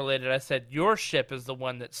made it related. I said your ship is the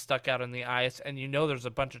one that's stuck out in the ice, and you know there's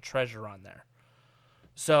a bunch of treasure on there.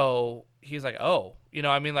 So he's like, oh, you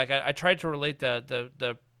know, I mean, like I tried to relate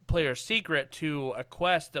the player's secret to a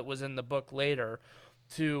quest that was in the book later,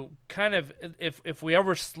 to kind of, if we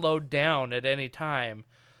ever slowed down at any time,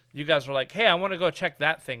 you guys were like, hey, I want to go check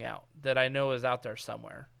that thing out that I know is out there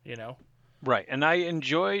somewhere, you know? Right, and I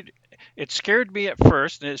enjoyed. It scared me at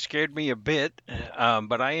first, and it scared me a bit,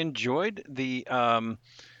 but I enjoyed the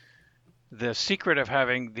secret of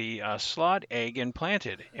having the slod egg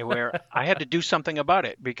implanted, where I had to do something about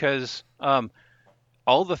it because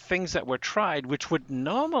all the things that were tried, which would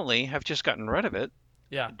normally have just gotten rid of it,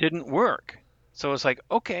 Yeah. didn't work. So it's like,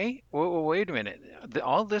 okay, wait a minute,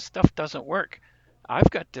 all this stuff doesn't work. I've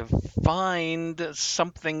got to find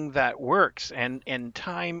something that works, and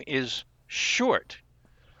time is short.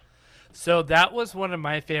 So that was one of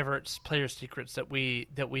my favorite player secrets that we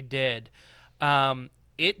did.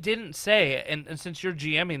 It didn't say, and since you're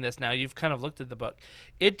GMing this now, you've kind of looked at the book.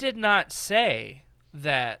 It did not say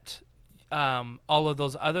that all of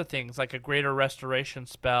those other things, like a greater restoration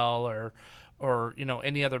spell or you know,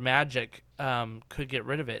 any other magic could get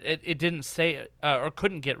rid of it. It didn't say it, or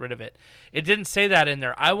couldn't get rid of it. It didn't say that in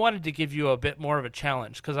there. I wanted to give you a bit more of a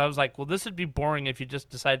challenge because I was like, well, this would be boring if you just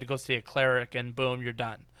decide to go see a cleric and boom, you're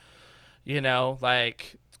done. You know,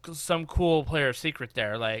 like some cool player secret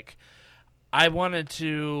there. Like I wanted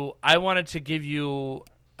to give you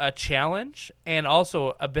a challenge and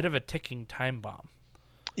also a bit of a ticking time bomb.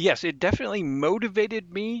 Yes, it definitely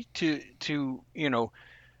motivated me to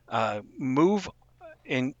move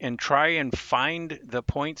and try and find the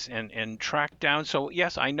points and track down. So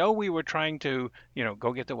yes, I know we were trying to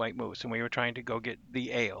go get the white moose, and we were trying to go get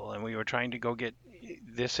the ale, and we were trying to go get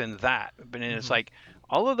this and that. But it's like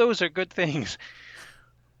all of those are good things.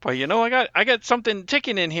 But I got something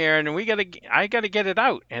ticking in here, and I gotta get it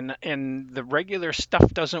out, and the regular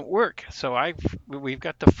stuff doesn't work. So we've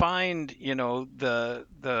got to find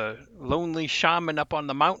the lonely shaman up on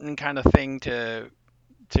the mountain kind of thing to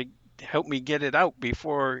help me get it out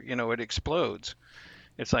before it explodes.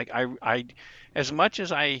 It's like I as much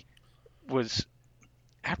as I was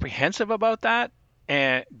apprehensive about that,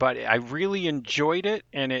 but I really enjoyed it,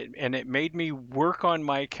 and it made me work on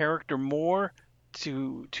my character more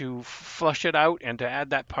to flush it out and to add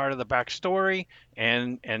that part of the backstory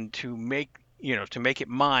and to make it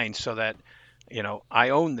mine, so that I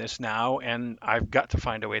own this now and I've got to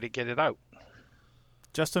find a way to get it out.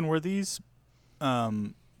 Justin, were these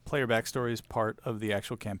player backstories part of the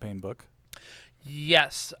actual campaign book?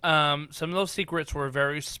 Yes, some of those secrets were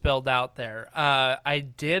very spelled out there. I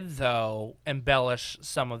did, though, embellish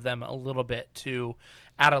some of them a little bit to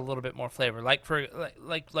add a little bit more flavor. Like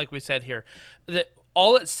we said here, that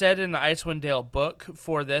all it said in the Icewind Dale book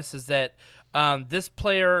for this is that this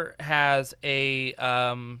player has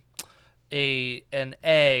an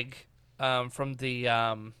egg from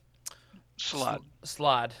the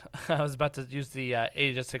Slod. I was about to use the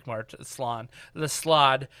Age of Sigmar Slon. The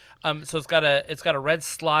Slod. So it's got a red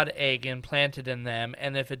Slod egg implanted in them,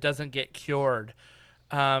 and if it doesn't get cured,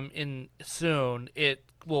 in soon, it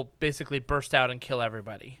will basically burst out and kill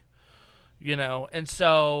everybody. And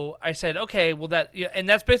so I said, okay, well and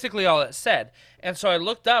that's basically all it said. And so I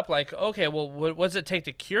looked up, like, okay, well, what does it take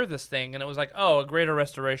to cure this thing? And it was like, oh, a greater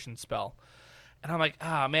restoration spell. And I'm like,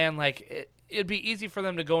 man, like it'd be easy for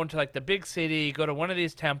them to go into like the big city, go to one of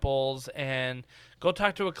these temples, and go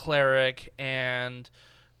talk to a cleric, and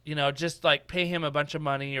just like pay him a bunch of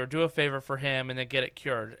money or do a favor for him, and then get it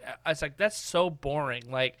cured. I was like, that's so boring.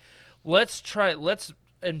 Like, let's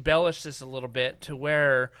embellish this a little bit to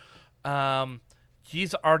where.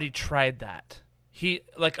 He's already tried that.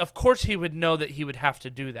 Of course he would know that he would have to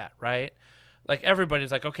do that, right? Like,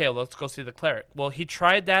 everybody's like, okay, well, let's go see the cleric. Well, he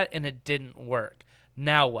tried that and it didn't work.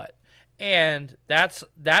 Now what? And that's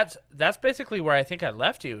basically where I think I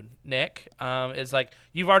left you, Nick. Is like,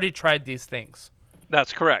 you've already tried these things.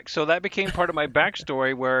 That's correct. So that became part of my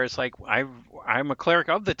backstory, where it's like I'm a cleric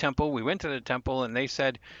of the temple. We went to the temple and they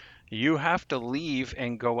said, you have to leave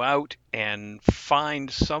and go out and find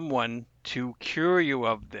someone to cure you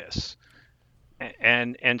of this.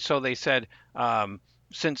 And so they said,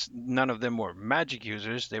 since none of them were magic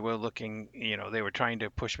users, they were looking, they were trying to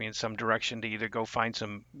push me in some direction to either go find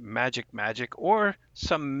some magic or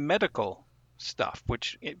some medical stuff,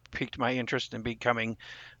 which it piqued my interest in becoming,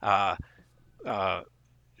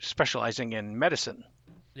 specializing in medicine.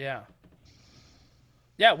 Yeah.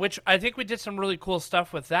 Yeah, which I think we did some really cool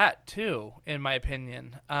stuff with that too, in my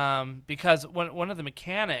opinion. Because one of the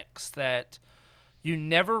mechanics that you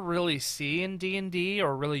never really see in D&D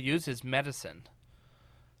or really use is medicine.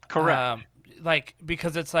 Correct.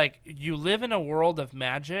 Because it's like you live in a world of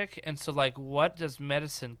magic, and so like, what does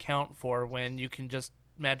medicine count for when you can just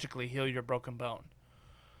magically heal your broken bone?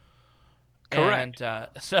 Correct. And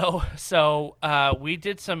so we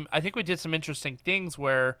did some. I think we did some interesting things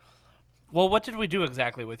where. Well, what did we do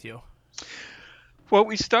exactly with you? Well,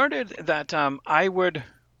 we started that I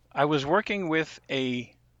was working with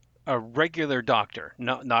a regular doctor,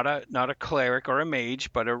 not a cleric or a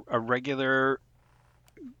mage, but a regular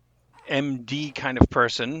MD kind of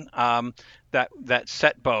person that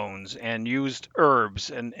set bones and used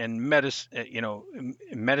herbs and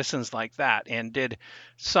medicines like that, and did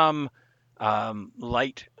some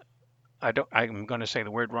light. I'm going to say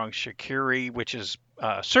the word wrong. Shikiri, which is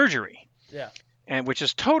surgery. Yeah. And which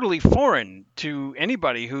is totally foreign to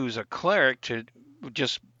anybody who's a cleric, to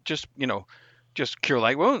just cure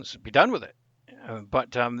light wounds, be done with it.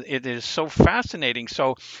 But it is so fascinating.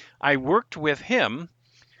 So I worked with him,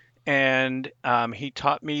 and he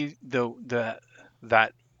taught me that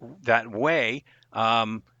way,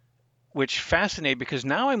 which fascinated, because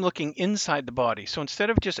now I'm looking inside the body. So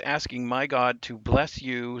instead of just asking my God to bless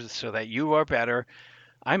you so that you are better,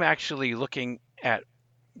 I'm actually looking at,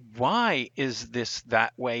 why is this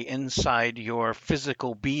that way inside your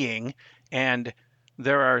physical being? And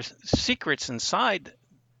there are secrets inside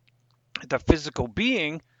the physical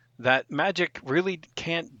being that magic really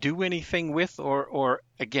can't do anything with or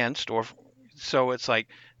against. So it's like,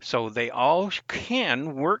 so they all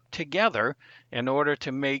can work together in order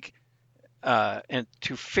to make and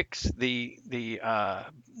to fix the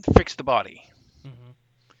body.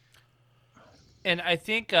 And I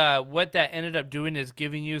think what that ended up doing is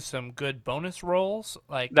giving you some good bonus rolls.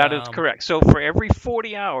 That is correct. So for every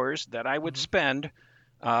 40 hours that I would spend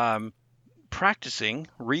practicing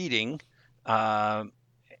reading,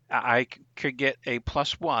 I could get a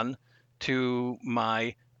 +1 to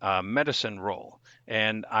my medicine roll.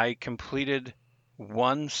 And I completed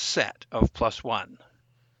one set of +1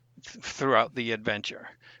 throughout the adventure,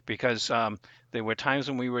 because there were times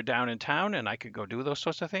when we were down in town and I could go do those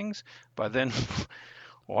sorts of things. But then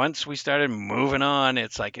once we started moving on,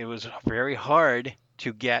 it's like it was very hard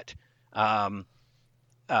to get 40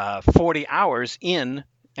 hours in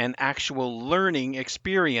an actual learning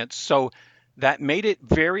experience. So that made it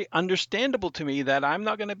very understandable to me that I'm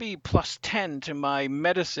not going to be +10 to my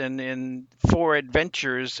medicine in 4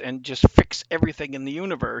 adventures and just fix everything in the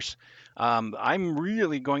universe. I'm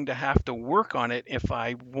really going to have to work on it if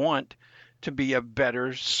I want to be a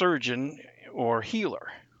better surgeon or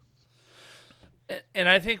healer. And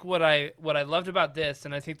I think what I loved about this,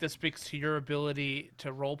 and I think this speaks to your ability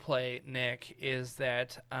to role play, Nick, is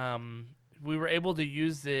that we were able to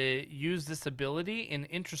use this ability in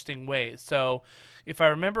interesting ways. So, if I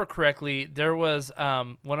remember correctly, there was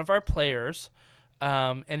one of our players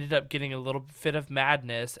ended up getting a little fit of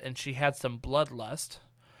madness, and she had some bloodlust.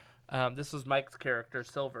 This was Mike's character,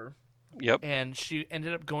 Silver. Yep. And she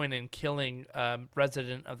ended up going and killing a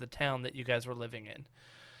resident of the town that you guys were living in.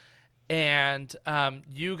 And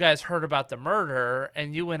you guys heard about the murder,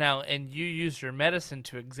 and you went out and you used your medicine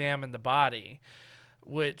to examine the body.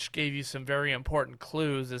 which gave you some very important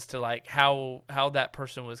clues as to like how that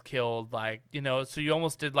person was killed. Like, so you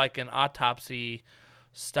almost did like an autopsy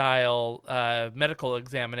style medical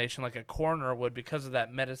examination like a coroner would because of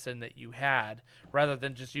that medicine that you had, rather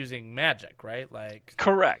than just using magic, right? Like,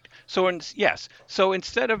 Correct. So yes. So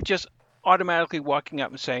instead of just automatically walking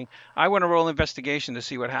up and saying, "I want to roll investigation to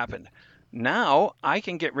see what happened," now I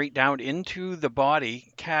can get right down into the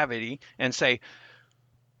body cavity and say,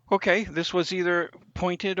 "Okay, this was either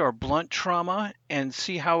pointed or blunt trauma," and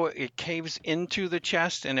see how it caves into the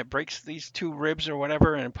chest and it breaks these two ribs or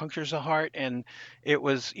whatever and it punctures the heart, and it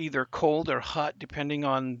was either cold or hot depending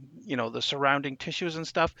on the surrounding tissues and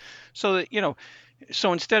stuff. So that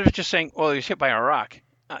so instead of just saying, "Well, he was hit by a rock,"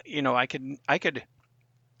 I could,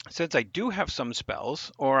 since I do have some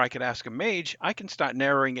spells, or I could ask a mage, I can start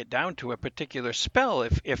narrowing it down to a particular spell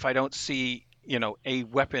if I don't see a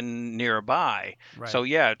weapon nearby. right. So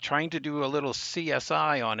yeah, trying to do a little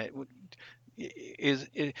CSI on it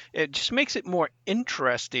it just makes it more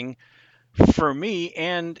interesting for me,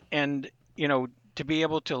 and to be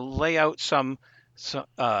able to lay out some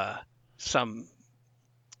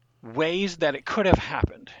ways that it could have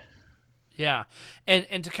happened. Yeah,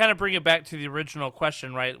 and to kind of bring it back to the original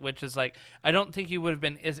question, right, which is like, I don't think you would have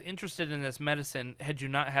been as interested in this medicine had you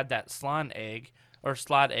not had that slot egg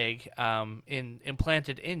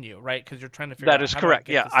implanted in you, right? Because you're trying to figure out. That is how correct.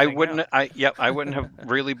 do I Yeah, get this I thing wouldn't. out? I wouldn't have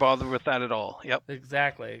really bothered with that at all. Yep.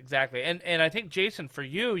 Exactly. And I think, Jason, for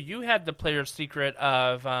you had the player's secret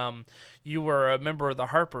of you were a member of the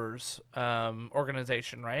Harper's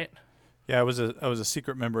organization, right? Yeah, I was a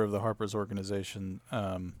secret member of the Harper's organization.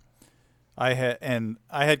 I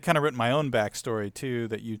had kind of written my own backstory too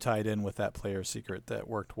that you tied in with that player secret that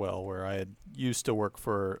worked well, where I had used to work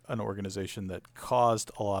for an organization that caused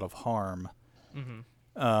a lot of harm.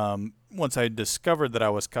 Mm-hmm. Once I discovered that I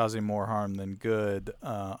was causing more harm than good,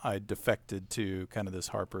 I defected to kind of this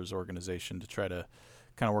Harper's organization to try to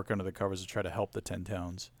kind of work under the covers to try to help the 10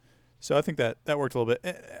 towns. So I think that worked a little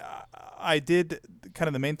bit. I did kind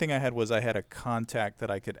of, the main thing I had was I had a contact that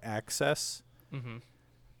I could access. Mm-hmm.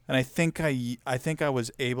 And I think I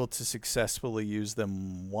was able to successfully use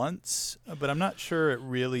them once, but I'm not sure it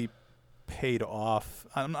really paid off.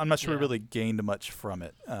 I'm not sure we really gained much from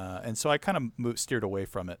it, and so I kind of steered away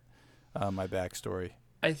from it. My backstory.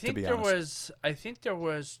 I think there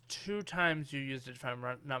was 2 times you used it, if I'm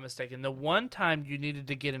not mistaken. The one time you needed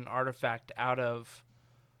to get an artifact out of.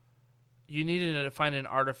 You needed to find an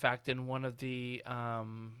artifact in one of the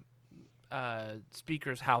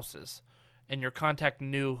speakers' houses. And your contact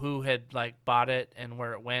knew who had like bought it and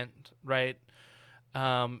where it went, right?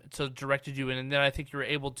 So directed you in, and then I think you were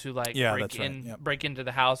able to like break into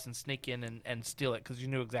the house and sneak in and steal it because you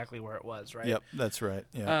knew exactly where it was, right? Yep, that's right.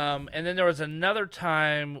 Yeah. And then there was another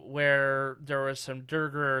time where there was some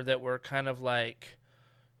Durgar that were kind of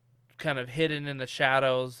hidden in the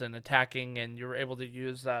shadows and attacking, and you were able to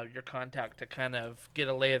use your contact to kind of get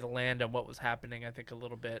a lay of the land on what was happening, I think, a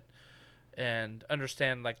little bit. And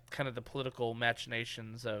understand like kind of the political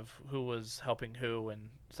machinations of who was helping who and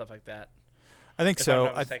stuff like that. I think if so.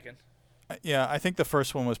 I'm not mistaken. I think the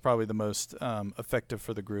first one was probably the most effective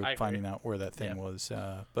for the group, I agree. finding out where that thing was.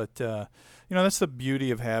 But that's the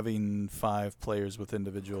beauty of having 5 players with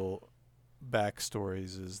individual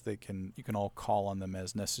backstories is you can all call on them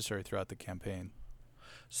as necessary throughout the campaign.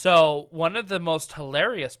 So one of the most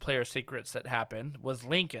hilarious player secrets that happened was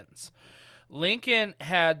Lincoln's. Lincoln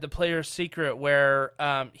had the player's secret where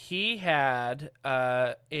he had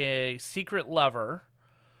a secret lover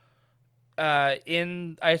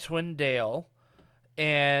in Icewind Dale,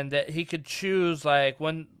 and that he could choose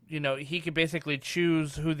he could basically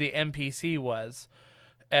choose who the NPC was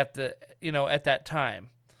at that time,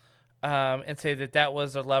 and say that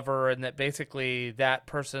was a lover, and that basically that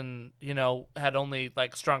person had only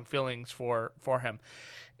like strong feelings for him,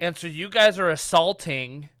 and so you guys are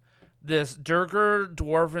assaulting this Durgar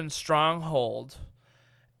dwarven stronghold,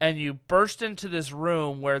 and you burst into this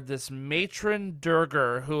room where this matron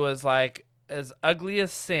Durgar, who is like as ugly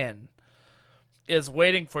as sin, is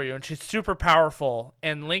waiting for you, and she's super powerful.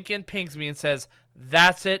 And Lincoln pings me and says,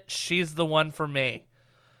 "That's it. She's the one for me."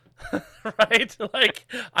 Right?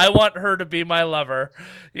 Like, I want her to be my lover,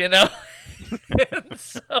 And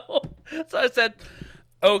so I said,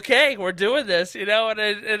 okay, we're doing this, and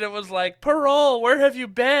it was like, Parole, where have you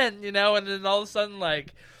been, and then all of a sudden,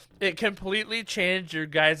 like, it completely changed your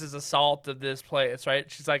guys' assault of this place,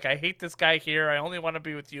 right? She's like, I hate this guy here, I only want to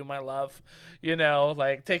be with you, my love,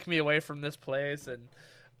 like, take me away from this place, and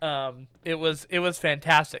it was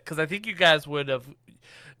fantastic, because I think you guys would have,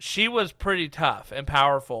 she was pretty tough and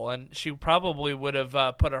powerful, and she probably would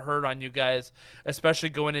have put a hurt on you guys, especially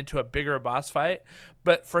going into a bigger boss fight.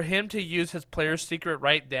 But for him to use his player's secret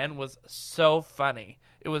right then was so funny.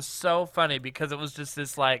 It was so funny because it was just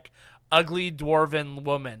this like ugly dwarven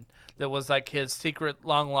woman that was like his secret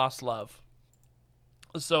long lost love.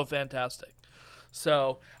 It was so fantastic.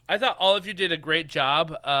 So I thought all of you did a great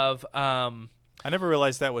job of. I never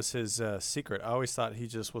realized that was his secret. I always thought he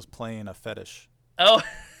just was playing a fetish. Oh.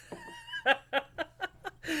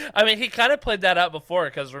 I mean, he kind of played that out before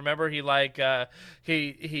because remember he like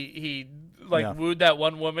he wooed that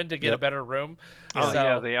one woman to get a better room. Oh So-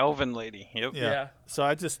 yeah, the elven lady. Yep. Yeah. So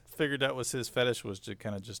I just figured that was his fetish, was to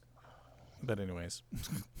kind of just. But anyways.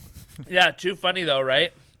 Yeah, too funny though,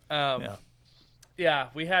 right? Yeah. Yeah,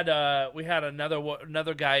 we had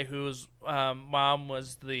another guy whose mom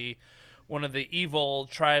was one of the evil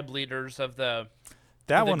tribe leaders of the.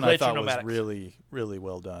 That The one I thought Glacier was Nomadics. really, really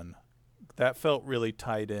well done. That felt really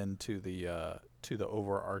tied into the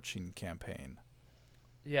overarching campaign.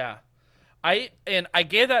 Yeah, I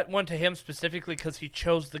gave that one to him specifically because he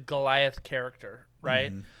chose the Goliath character,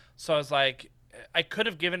 right? So I was like, I could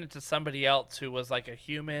have given it to somebody else who was like a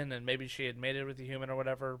human, and maybe she had made it with a human or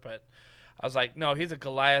whatever. But I was like, no, he's a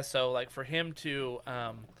Goliath. So like for him to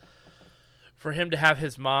have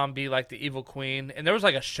his mom be like the evil queen, and there was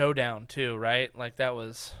like a showdown too, right? Like that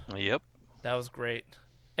was great,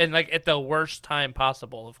 and like at the worst time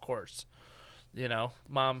possible, of course. You know,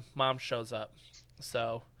 mom shows up,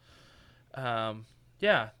 so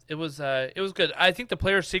yeah, it was good. I think the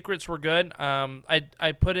player secrets were good.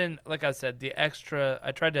 I put in, like I said, I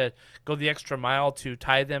tried to go the extra mile to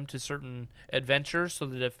tie them to certain adventures, so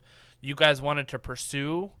that if you guys wanted to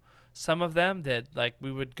pursue some of them, that like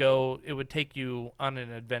it would take you on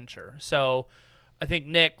an adventure. So I think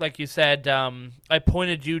Nick, like you said, I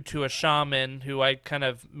pointed you to a shaman who I kind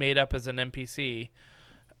of made up as an NPC,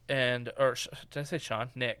 did I say Sean?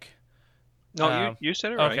 Nick. No, you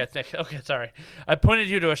said it right. Okay, Nick. Okay, sorry. I pointed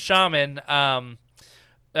you to a shaman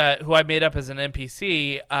who I made up as an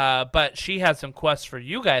NPC, but she had some quests for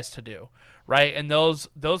you guys to do, right? And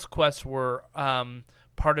those quests were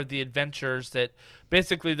part of the adventures that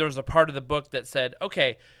basically there was a part of the book that said,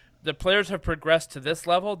 okay, the players have progressed to this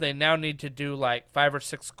level. They now need to do like 5 or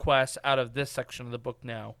 6 quests out of this section of the book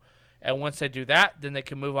now. And once they do that, then they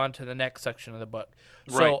can move on to the next section of the book.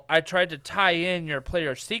 Right. So I tried to tie in your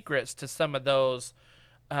player secrets to some of those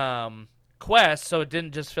quests, so it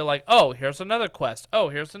didn't just feel like, oh, here's another quest. Oh,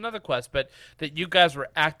 here's another quest. But that you guys were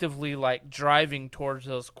actively like driving towards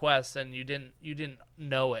those quests, and you didn't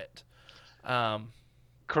know it.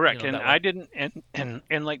 Correct, You know, and that way. I didn't,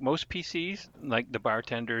 and like most PCs, like the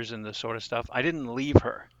bartenders and the sort of stuff, I didn't leave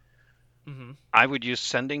her. Mm-hmm. I would use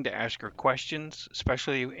sending to ask her questions,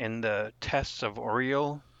 especially in the tests of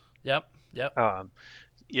Oriole. Yep.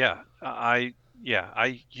 I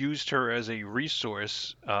used her as a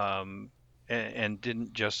resource, and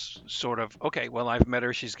didn't just sort of, okay, well, I've met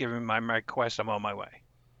her, she's giving me my quest, I'm on my way.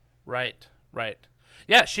 Right.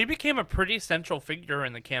 Yeah, she became a pretty central figure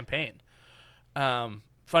in the campaign.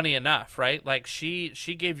 Funny enough, right? Like she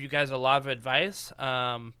gave you guys a lot of advice.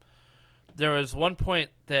 There was one point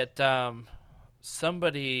that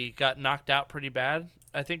somebody got knocked out pretty bad.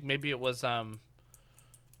 I think maybe it was I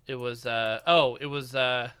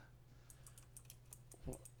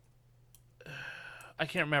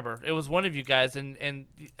can't remember. It was one of you guys, and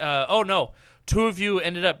oh no, 2 of you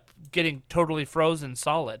ended up getting totally frozen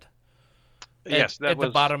solid. Yes, that at was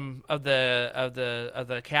the bottom of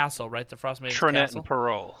the castle, right? The Frostmaidens Trinet castle. and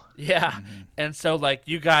Parole. Yeah, and so like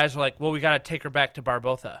you guys were like, well, we got to take her back to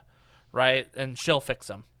Barbotha, right? And she'll fix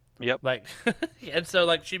them. Yep. Like, and so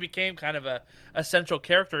like she became kind of a central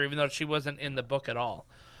character, even though she wasn't in the book at all.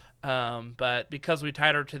 But because we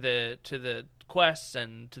tied her to the quests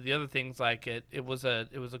and to the other things, like it was a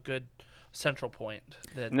good central point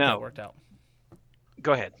that worked out.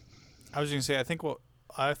 Go ahead. I was going to say,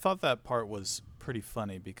 I thought that part was pretty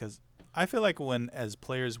funny because I feel like as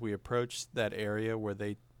players, we approached that area where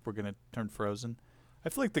they were going to turn frozen. I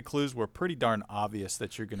feel like the clues were pretty darn obvious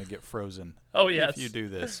that you're going to get frozen. Oh, yes. If you do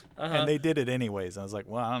this. Uh-huh. And they did it anyways. I was like,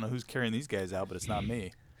 well, I don't know who's carrying these guys out, but it's not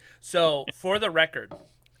me. So for the record,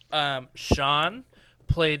 Sean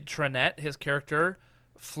played Trinette, his character,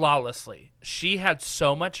 flawlessly. She had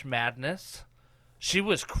so much madness. She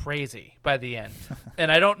was crazy by the end.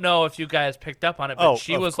 And I don't know if you guys picked up on it, but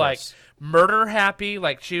she was like murder happy.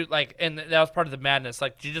 Like and that was part of the madness.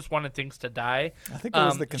 Like she just wanted things to die. I think it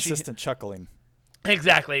was the consistent chuckling.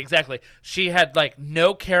 Exactly. She had like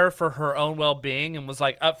no care for her own well-being and was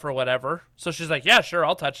like up for whatever. So she's like, yeah, sure,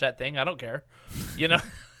 I'll touch that thing. I don't care. You know?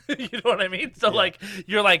 You know what I mean? So like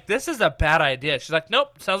you're like, this is a bad idea. She's like,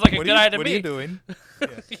 nope, sounds like a good idea to What me. are you doing?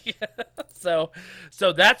 Yeah. So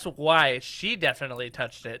that's why she definitely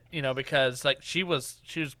touched it, because like she was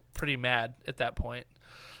pretty mad at that point.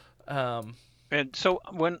 And so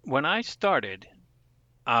when I started,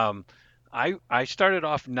 I started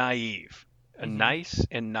off naive, nice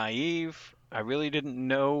and naive. I really didn't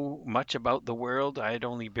know much about the world. I had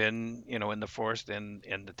only been, in the forest and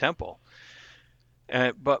in the temple.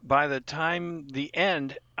 But by the time the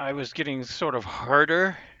end, I was getting sort of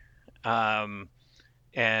harder, and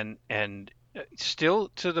still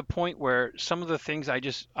to the point where some of the things I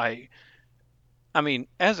mean,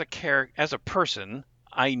 as a person,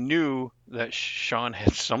 I knew that Sean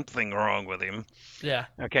had something wrong with him. Yeah.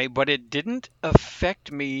 Okay, but it didn't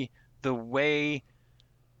affect me the way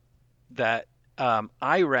that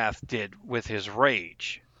Irath did with his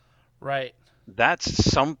rage. Right.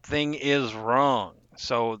 That's something is wrong.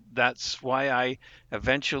 So that's why I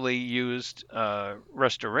eventually used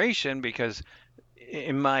restoration, because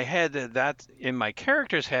in my head, in my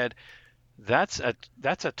character's head, that's a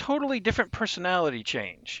totally different personality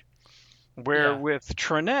change. Where Yeah. with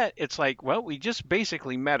Trinette, it's like, well, we just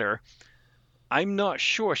basically met her. I'm not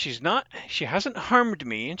sure. She hasn't harmed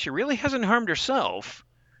me, and she really hasn't harmed herself.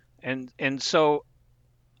 And so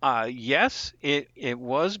yes, it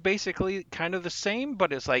was basically kind of the same,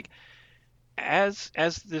 but it's like as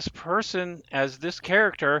this person, as this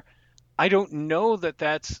character, I don't know that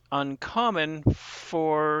that's uncommon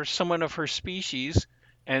for someone of her species,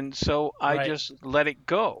 and so I Right. just let it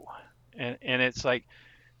go. And it's like,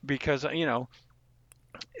 because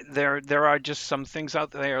there are just some things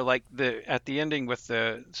out there, like at the ending with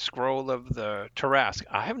the scroll of the Tarask.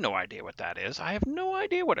 I have no idea what that is. I have no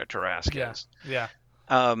idea what a Tarask Yeah. is. Yeah.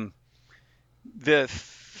 The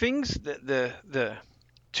things that the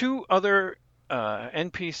two other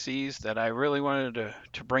NPCs that I really wanted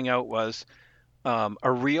to bring out was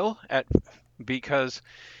Ariel, because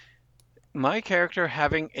my character,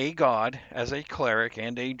 having a god as a cleric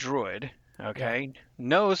and a druid, okay,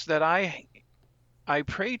 knows that I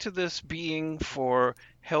pray to this being for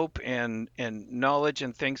help and knowledge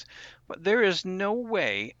and things, but there is no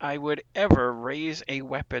way I would ever raise a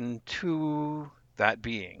weapon to that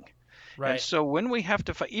being. And Right. so when we have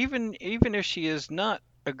to fight, even if she is not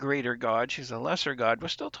a greater god, she's a lesser god, we're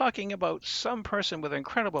still talking about some person with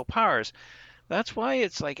incredible powers. That's why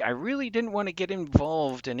it's like I really didn't want to get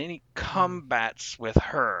involved in any combats with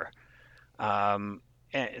her. And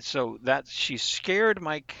so that she scared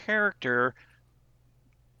my character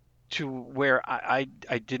to where I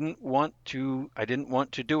didn't want to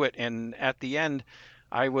do it. And at the end,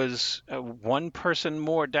 I was one person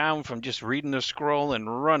more down from just reading the scroll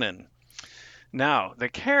and running. Now, the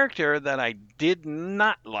character that I did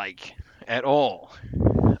not like at all,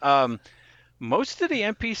 most of the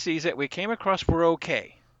NPCs that we came across were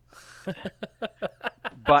okay.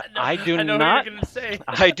 But I do I know not what you're gonna say.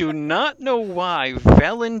 I do not know why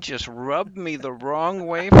Velen just rubbed me the wrong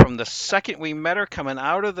way from the second we met her coming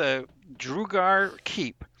out of the Drugar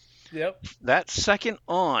Keep. Yep. That second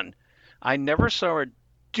on, I never saw her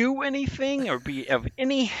do anything or be of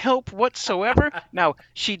any help whatsoever. Now,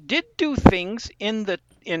 she did do things in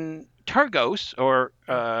Targos, or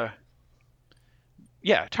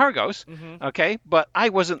Targos, okay, but I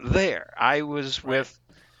wasn't there. I was with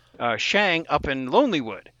Shang up in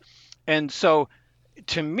Lonelywood. And so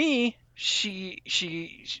to me, she's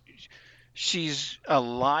a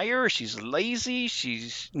liar, she's lazy,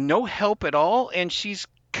 she's no help at all, and she's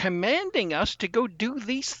commanding us to go do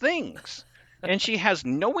these things. And she has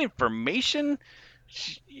no information.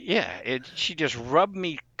 She just rubbed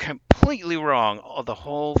me completely wrong, the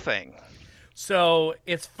whole thing. So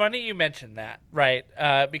it's funny you mentioned that, right?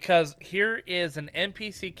 Because here is an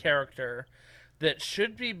NPC character that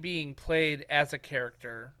should be being played as a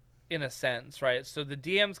character in a sense, right? So the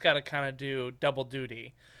DM's got to kind of do double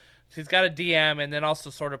duty. He's got a DM and then also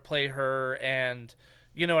sort of play her, and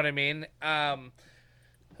you know what I mean?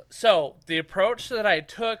 So the approach that I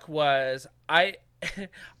took was I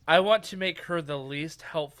want to make her the least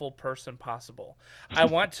helpful person possible. I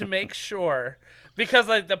want to make sure, because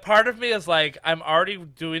like the part of me is like, I'm already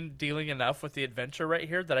dealing enough with the adventure right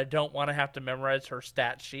here that I don't want to have to memorize her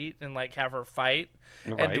stat sheet and like have her fight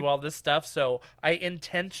and do all this stuff. So I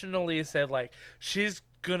intentionally said like, she's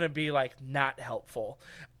gonna be like not helpful,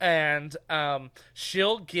 and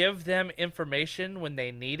she'll give them information when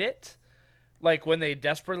they need it, like when they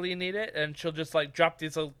desperately need it, and she'll just like drop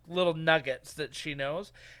these little nuggets that she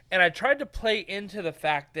knows. And I tried to play into the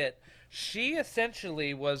fact that she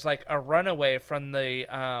essentially was like a runaway from the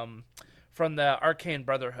Arcane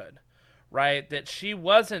Brotherhood, right? That she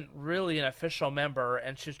wasn't really an official member,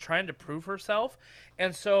 and she's trying to prove herself.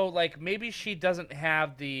 And so, like, maybe she doesn't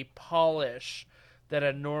have the polish that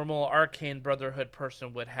a normal Arcane Brotherhood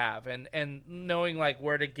person would have, and knowing like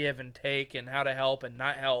where to give and take and how to help and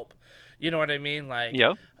not help. You know what I mean? Like,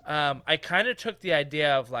 Yep. I kind of took the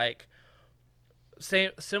idea of like,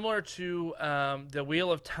 similar to the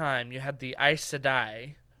Wheel of Time, you had the Aes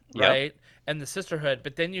Sedai, Yep. right, and the Sisterhood,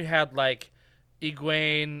 but then you had like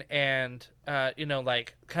Egwene and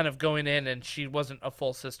like kind of going in, and she wasn't a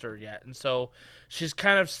full sister yet, and so she's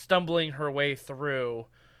kind of stumbling her way through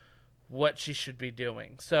what she should be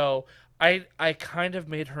doing. So I kind of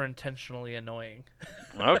made her intentionally annoying.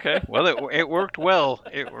 Okay. Well, it worked well.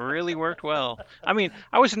 It really worked well. I mean,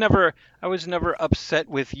 I was never upset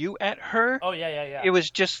with you at her. Oh yeah. It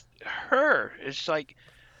was just her. It's like,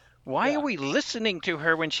 why Yeah. are we listening to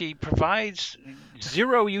her when she provides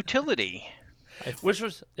zero utility? Which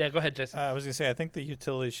was go ahead, Jason. I was gonna say I think the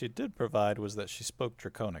utility she did provide was that she spoke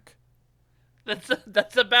Draconic.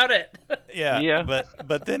 That's about it. Yeah. Yeah.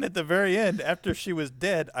 But then at the very end, after she was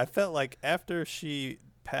dead, I felt like after she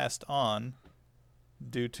passed on,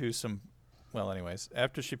 due to some,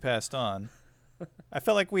 after she passed on, I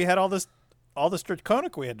felt like we had all this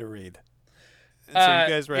Draconic we had to read. And so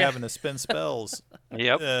you guys were yeah. having to spend spells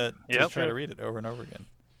Yep. to Yep. try to read it over and over again.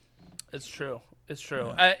 It's true.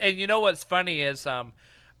 And you know what's funny is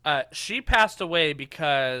she passed away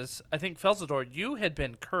because I think Felsador, you had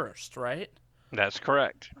been cursed, right? That's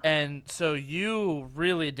correct. And so you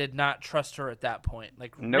really did not trust her at that point.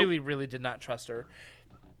 Like, Nope. really did not trust her.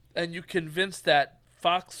 And you convinced that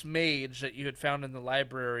fox mage that you had found in the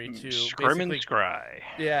library to Scrim and basically, scry.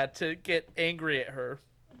 yeah, to get angry at her.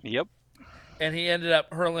 Yep. And he ended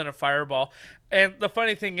up hurling a fireball. And the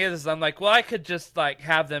funny thing is I'm like, well, I could just like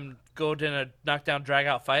have them go in a knockdown, drag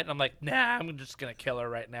out fight. And I'm like, nah, I'm just gonna kill her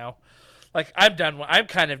right now. Like, I'm done. I'm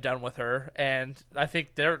kind of done with her, and I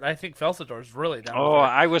think Felsador's really done Oh, with her.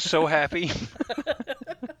 I was so happy.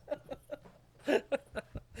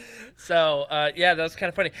 So, that was kind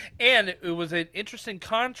of funny. And it was an interesting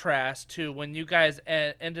contrast to when you guys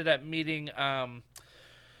ended up meeting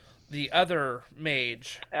the other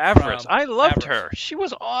mage. Avarice. from I loved Avarice. her. She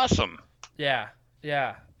was awesome. Yeah.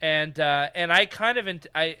 And I kind of,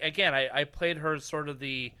 I played her as sort of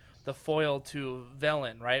the foil to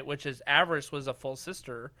Velen, right? Which is Avarice was a full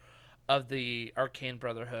sister of the Arcane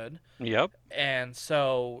Brotherhood. Yep. And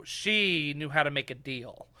so she knew how to make a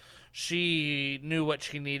deal. She knew what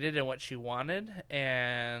she needed and what she wanted,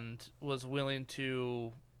 and was willing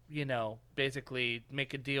to, basically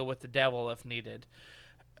make a deal with the devil if needed,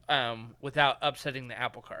 without upsetting the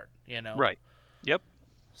apple cart, Right. Yep.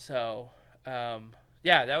 So,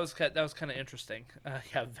 that was kind of interesting.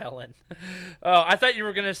 Velen. Oh, I thought you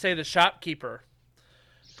were gonna say the shopkeeper.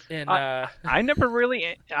 I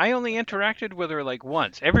only interacted with her like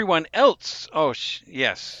once. Everyone else,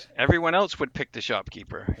 yes, everyone else would pick the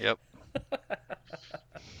shopkeeper. Yep.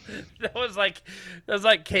 that was like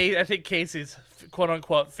I think Casey's quote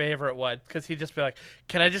unquote favorite one, because he'd just be like,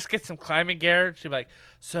 "Can I just get some climbing gear?" She'd be like,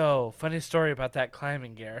 "So funny story about that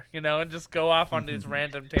climbing gear," and just go off on these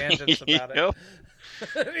random tangents about it. Yep.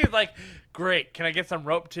 He's like, "Great, can I get some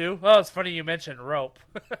rope too?" Oh, it's funny you mentioned rope.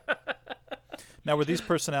 Now, were these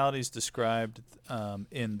personalities described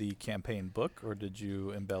in the campaign book, or did you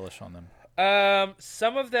embellish on them?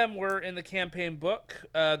 Some of them were in the campaign book.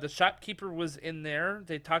 The shopkeeper was in there.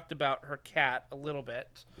 They talked about her cat a little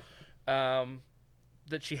bit.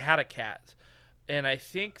 That she had a cat. And I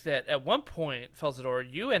think that at one point, Felsador,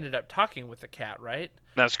 you ended up talking with the cat, right?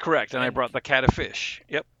 That's correct. And I brought the cat a fish.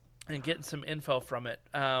 Yep. And getting some info from it.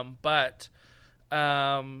 So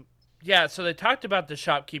they talked about the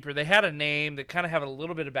shopkeeper. They had a name. They kind of have a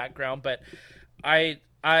little bit of background, but I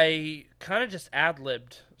kind of just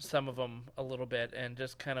ad-libbed some of them a little bit and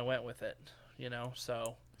just kind of went with it,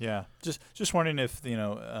 so. Yeah, just wondering if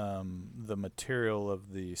the material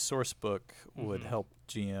of the source book would help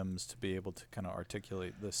GMs to be able to kind of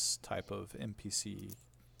articulate this type of NPC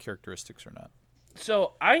characteristics or not.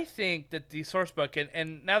 So I think that the source book,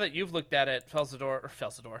 and now that you've looked at it,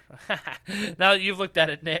 Felsador, now that you've looked at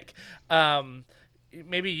it, Nick,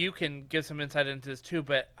 maybe you can give some insight into this too,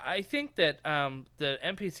 but I think that the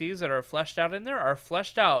NPCs that are fleshed out in there are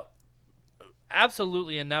fleshed out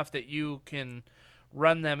absolutely enough that you can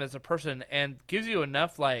run them as a person, and gives you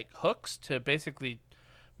enough hooks to basically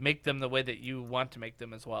make them the way that you want to make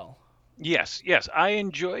them as well. Yes. I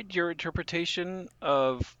enjoyed your interpretation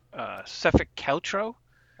of Sefik Caltro.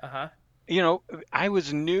 Uh-huh. you know, I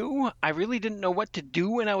was new. I really didn't know what to do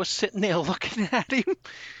when I was sitting there looking at him.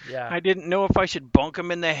 Yeah. I didn't know if I should bonk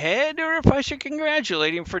him in the head or if I should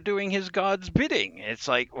congratulate him for doing his God's bidding. It's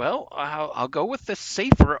like, well, I'll go with the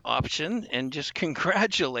safer option and just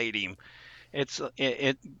congratulate him.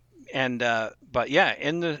 It and but yeah,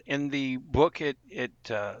 in the book it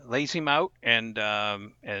lays him out and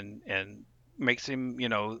makes him, you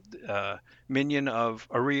know, minion of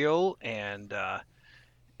Ariel and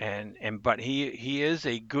but he is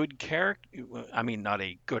a good character. I mean, not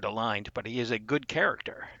a good aligned, but he is a good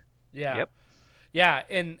character. Yeah. Yep. Yeah,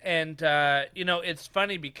 and you know, it's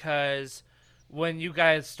funny because when you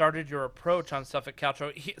guys started your approach on Suffolk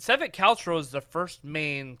Caltro, Suffolk Caltro is the first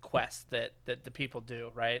main quest that the people do,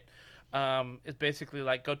 right? It's basically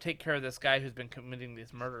like, go take care of this guy who's been committing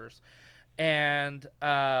these murders. And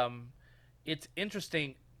it's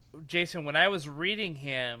interesting, Jason, when I was reading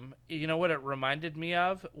him, you know what it reminded me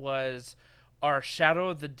of was our Shadow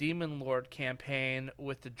of the Demon Lord campaign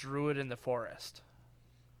with the Druid in the Forest.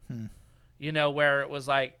 You know, where it was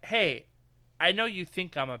like, hey, I know you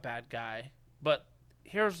think I'm a bad guy, but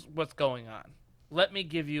here's what's going on. Let me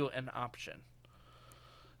give you an option.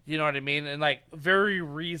 You know what I mean? And like, very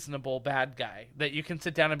reasonable bad guy that you can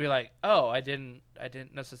sit down and be like, oh, I didn't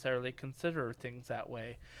necessarily consider things that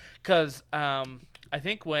way. Because I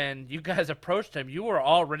think when you guys approached him, you were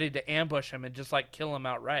all ready to ambush him and just like kill him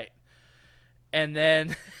outright. And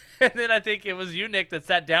then I think it was you, Nick, that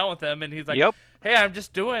sat down with him and he's like, Yep. hey, I'm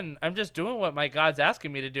just doing what my God's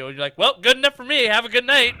asking me to do. And you're like, well, good enough for me. Have a good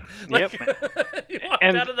night. Like, Yep. you walked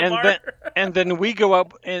out of the bar. And then we go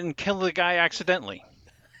up and kill the guy accidentally.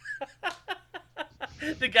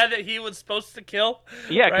 The guy that he was supposed to kill.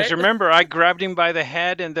 Yeah, because right? remember, I grabbed him by the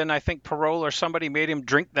head, and then I think Parole or somebody made him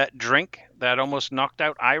drink that almost knocked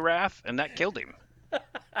out Irath, and that killed him.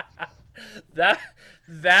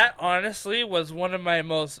 That honestly was one of my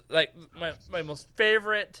most my most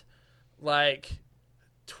favorite like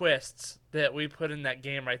twists that we put in that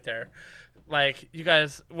game right there. Like, you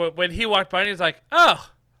guys, when he walked by, and he's like, "Oh,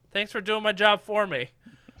 thanks for doing my job for me."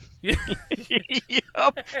 Yep,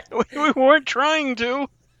 we weren't trying to.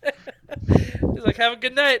 He's like, "Have a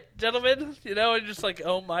good night, gentlemen." You know, and just like,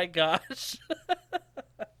 oh my gosh,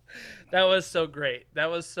 that was so great.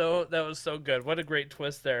 That was so good. What a great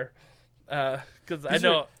twist there. Because I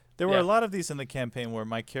know there were a lot of these in the campaign where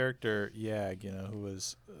my character Yag, you know, who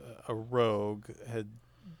was a rogue, had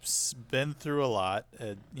been through a lot,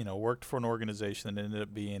 had, you know, worked for an organization that ended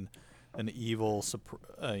up being an evil,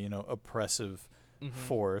 oppressive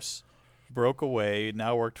force, broke away,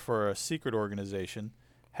 now worked for a secret organization,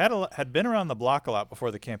 had been around the block a lot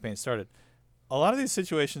before the campaign started. A lot of these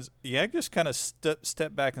situations, Yag just kind of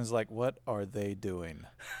stepped back and was like, what are they doing?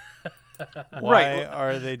 Why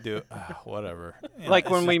are they doing whatever? You know,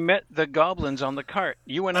 like when we met the goblins on the cart,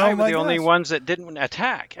 you and I were the only ones that didn't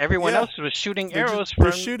attack. Everyone else was shooting arrows.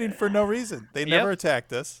 They're shooting for no reason. They never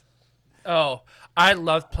attacked us. Oh, I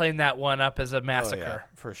loved playing that one up as a massacre. Oh, yeah,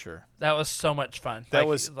 for sure. That was so much fun. It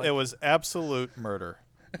was absolute murder.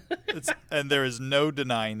 And there is no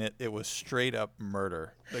denying it. It was straight up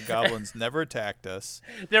murder. The goblins never attacked us.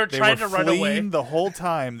 They were trying to run away the whole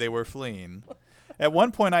time. They were fleeing. At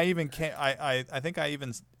one point, I think I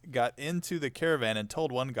even got into the caravan and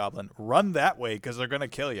told one goblin, "Run that way, because they're gonna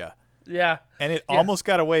kill you." Yeah. And it almost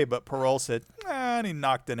got away, but Parole said, and he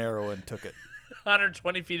knocked an arrow and took it.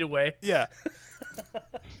 120 feet away. Yeah.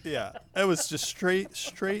 Yeah. It was just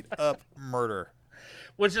straight up murder.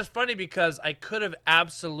 Which is funny because I could have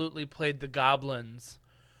absolutely played the goblins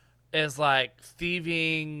as like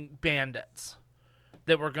thieving bandits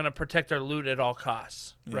that were going to protect their loot at all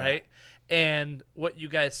costs, right? And what you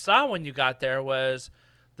guys saw when you got there was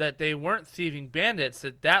that they weren't thieving bandits,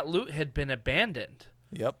 that loot had been abandoned.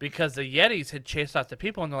 Yep. Because the Yetis had chased off the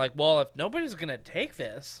people, and they're like, well, if nobody's going to take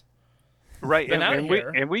this. Right,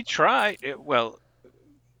 and we tried.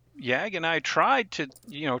 Yag and I tried to,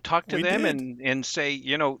 you know, talk to them and say,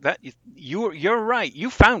 you know, that you're right. You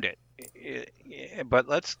found it, but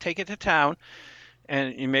let's take it to town,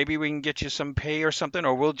 and maybe we can get you some pay or something,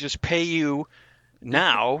 or we'll just pay you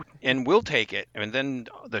now and we'll take it. And then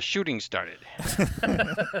the shooting started.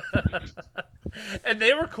 And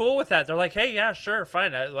they were cool with that. They're like, hey, yeah, sure,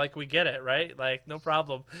 fine. Like, we get it, right? Like, no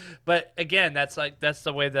problem. But again, that's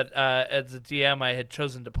the way that as a DM I had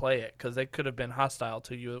chosen to play it, because they could have been hostile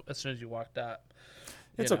to you as soon as you walked up.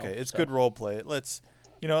 It's okay. It's good role play. It lets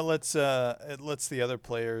the other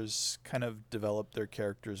players kind of develop their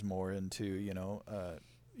characters more into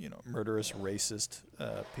murderous, racist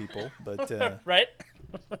people. But right?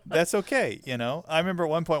 That's okay. I remember at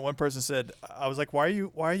one point one person said, I was like, why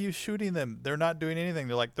are you shooting them? They're not doing anything.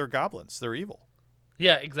 They're like, they're goblins. They're evil.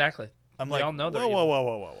 Yeah, exactly. I'm We like, all know they're whoa,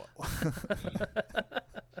 evil.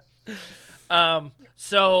 whoa.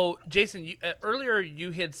 So, Jason, earlier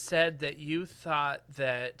you had said that you thought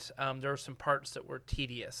that there were some parts that were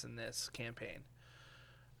tedious in this campaign.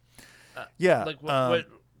 Yeah. Like what?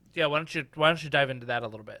 Yeah. Why don't you dive into that a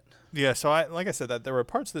little bit? Yeah, so like I said, that there were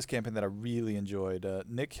parts of this campaign that I really enjoyed.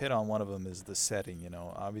 Nick hit on one of them, is the setting.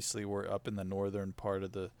 Obviously we're up in the northern part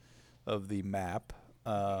of the map,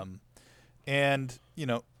 and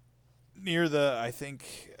near I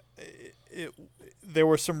think there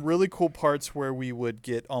were some really cool parts where we would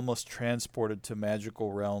get almost transported to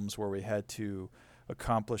magical realms where we had to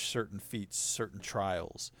accomplish certain feats, certain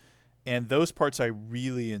trials. And those parts I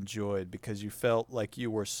really enjoyed because you felt like you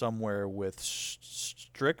were somewhere with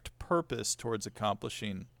strict purpose towards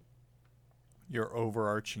accomplishing your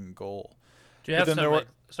overarching goal. Do you have do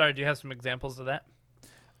you have some examples of that?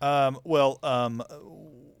 And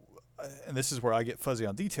this is where I get fuzzy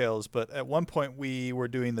on details, but at one point we were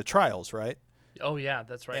doing the trials, right? Oh yeah,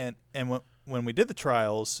 that's right. And when we did the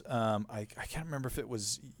trials, I can't remember if it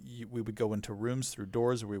was we would go into rooms through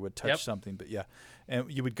doors or we would touch something, but yeah,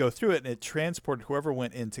 and you would go through it and it transported whoever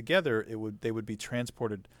went in together. They would be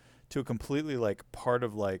transported to a completely part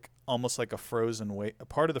of almost like a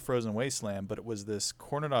part of the frozen wasteland, but it was this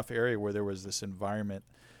cornered off area where there was this environment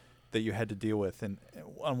that you had to deal with. And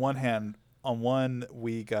on one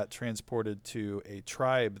we got transported to a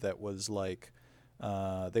tribe that was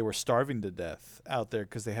they were starving to death out there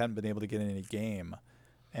because they hadn't been able to get any game,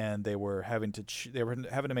 and they were having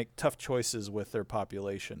to make tough choices with their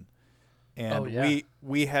population, and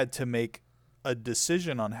we had to make a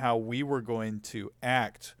decision on how we were going to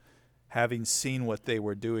act, having seen what they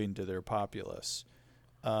were doing to their populace,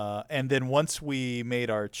 and then once we made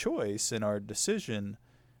our choice and our decision,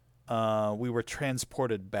 we were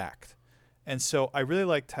transported back, and so I really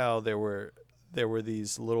liked how there were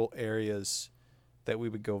these little areas that we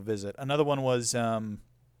would go visit. Another one was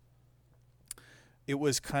it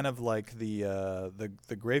was kind of like the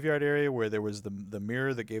graveyard area where there was the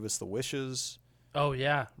mirror that gave us the wishes. Oh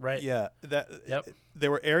yeah, right. Yeah,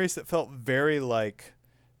 there were areas that felt very like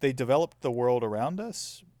they developed the world around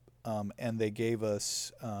us, and they gave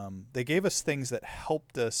us things that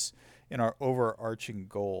helped us in our overarching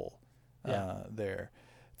goal. There.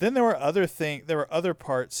 Then there were other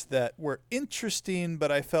parts that were interesting,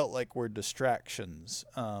 but I felt like were distractions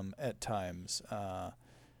at times.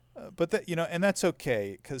 But and that's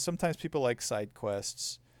okay because sometimes people like side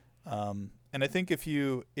quests. And I think if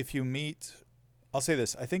you meet, I'll say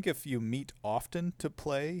this: I think if you meet often to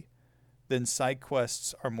play, then side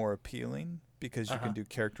quests are more appealing because you can do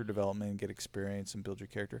character development and get experience and build your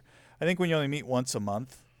character. I think when you only meet once a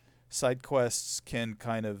month, side quests can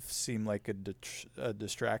kind of seem like a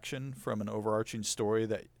distraction from an overarching story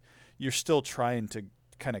that you're still trying to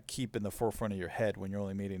kind of keep in the forefront of your head when you're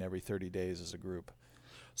only meeting every 30 days as a group.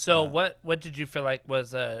 So what did you feel like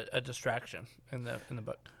was a distraction in the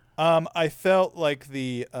book? I felt like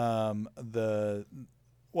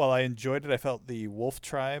while I enjoyed it, I felt the wolf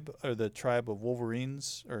tribe or the tribe of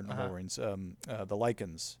Wolverines or not Wolverines, the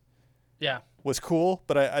Lycans. Yeah, was cool,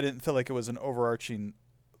 but I didn't feel like it was an overarching.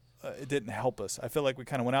 It didn't help us. I feel like we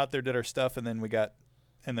kind of went out there, did our stuff, and then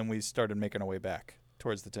we started making our way back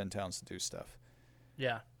towards the 10 towns to do stuff.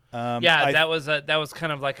 Yeah. That was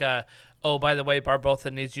kind of like by the way,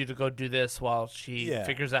 Barbotha needs you to go do this while she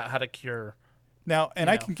figures out how to cure. Now,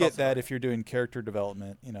 and I can get that if you're doing character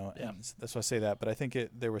development, and that's why I say that. But I think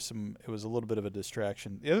it was a little bit of a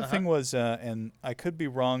distraction. The other thing was, and I could be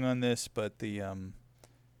wrong on this, but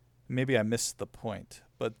maybe I missed the point.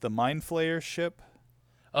 But the Mind Flayer ship.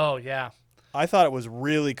 Oh yeah, I thought it was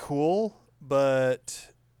really cool,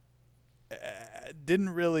 but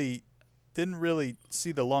didn't really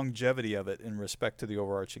see the longevity of it in respect to the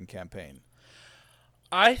overarching campaign.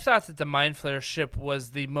 I thought that the Mind Flayer ship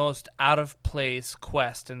was the most out of place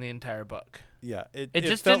quest in the entire book. Yeah, it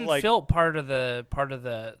just felt didn't feel part of the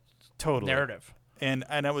totally narrative. And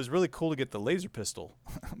it was really cool to get the laser pistol,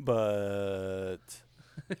 but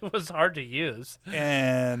it was hard to use.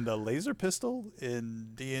 And a laser pistol in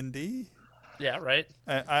D&D? Yeah, right.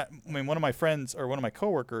 I mean, one of my friends or one of my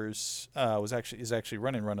coworkers is actually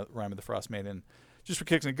running Rime of the Frost Maiden. Just for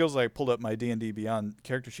kicks and giggles, I pulled up my D&D Beyond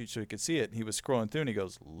character sheet so he could see it. And he was scrolling through and he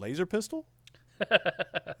goes, "Laser pistol?"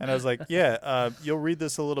 And I was like, "Yeah, you'll read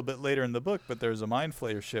this a little bit later in the book, but there's a Mind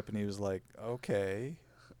Flayer ship." And he was like, "Okay."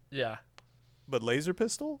 Yeah. But laser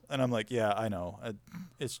pistol? And I'm like, "Yeah, I know.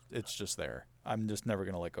 It's just there. I'm just never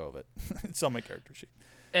gonna let go of it. It's on my character sheet."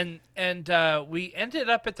 And we ended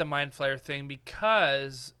up at the Mind Flayer thing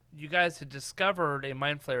because you guys had discovered a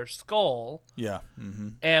Mind Flayer skull, Yeah. Mm-hmm.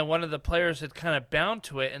 and one of the players had kind of bound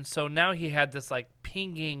to it, and so now he had this like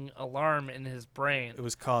pinging alarm in his brain. It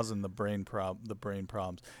was causing the brain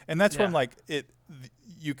problems, and that's when Yeah.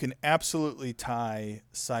 you can absolutely tie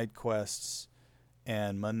side quests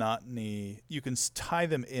and monotony. You can tie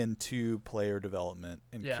them into player development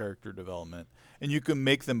and Yeah. character development, and you can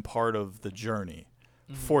make them part of the journey,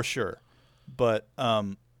 Mm-hmm. for sure. But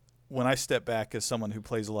when I step back as someone who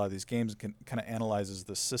plays a lot of these games and kind of analyzes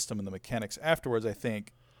the system and the mechanics afterwards, I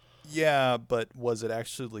think, yeah, but was it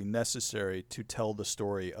actually necessary to tell the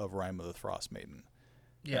story of Rime of the Frost Maiden?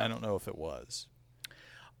 And I don't know if it was.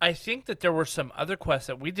 I think that there were some other quests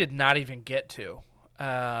that we did not even get to.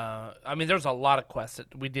 I mean, there's a lot of quests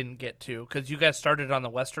that we didn't get to because you guys started on the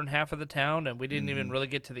western half of the town, and we didn't even really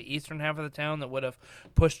get to the eastern half of the town that would have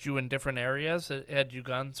pushed you in different areas had you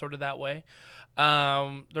gone sort of that way.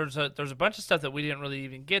 There's a bunch of stuff that we didn't really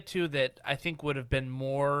even get to that I think would have been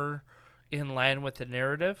more in line with the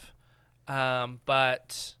narrative,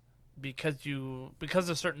 but because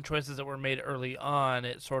of certain choices that were made early on,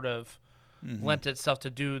 it sort of lent itself to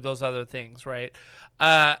do those other things, right?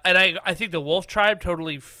 And I think the Wolf Tribe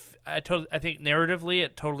I think narratively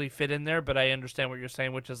it totally fit in there, but I understand what you're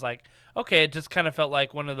saying, which is like, okay, it just kind of felt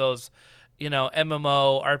like one of those,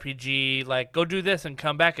 MMO RPG, like go do this and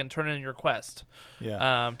come back and turn in your quest,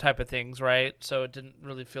 Yeah. type of things, right? So it didn't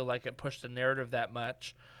really feel like it pushed the narrative that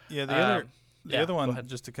much. Yeah, the other go one, ahead.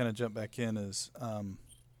 just to kind of jump back in, is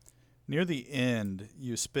near the end,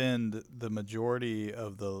 you spend the majority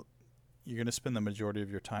of you're going to spend the majority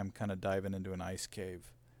of your time kind of diving into an ice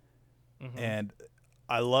cave. Mm-hmm. And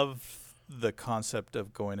I love the concept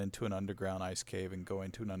of going into an underground ice cave and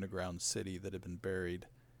going to an underground city that had been buried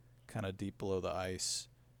kind of deep below the ice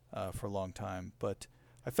for a long time. But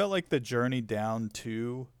I felt like the journey down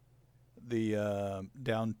to the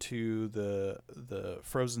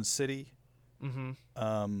frozen city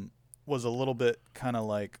was a little bit kind of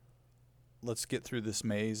like, let's get through this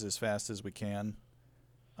maze as fast as we can.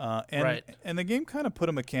 Right. And the game kind of put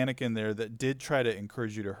a mechanic in there that did try to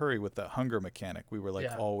encourage you to hurry with that hunger mechanic. We were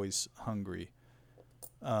always hungry.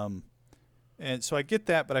 And so I get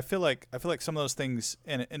that, but I feel like some of those things,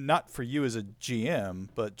 and not for you as a GM,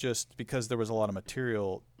 but just because there was a lot of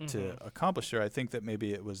material to accomplish there, I think that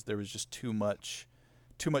maybe there was just too much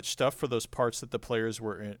stuff for those parts that the players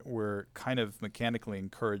were kind of mechanically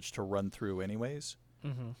encouraged to run through anyways.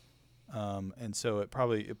 Mm-hmm. And so it put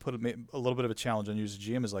a little bit of a challenge on you as a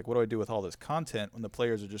GM, is like, what do I do with all this content when the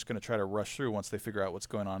players are just going to try to rush through once they figure out what's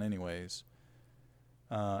going on anyways?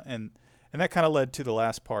 And that kind of led to the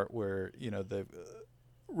last part where, the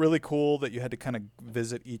really cool that you had to kind of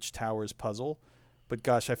visit each tower's puzzle. But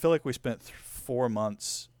gosh, I feel like we spent 4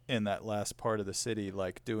 months in that last part of the city,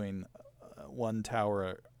 like doing 1 to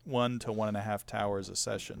 1.5 towers a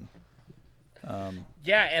session.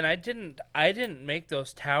 Yeah, and I didn't make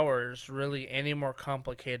those towers really any more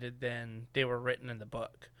complicated than they were written in the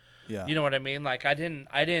book. Yeah. You know what I mean? Like I didn't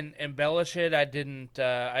embellish it. I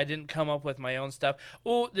didn't come up with my own stuff.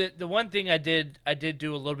 Oh, the one thing I did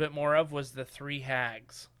do a little bit more of was the 3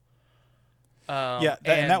 hags. And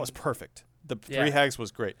that was perfect. The 3 Yeah. hags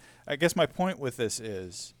was great. I guess my point with this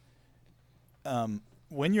is,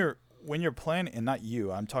 when you're planning, and not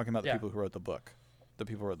you, I'm talking about the people who wrote the book. The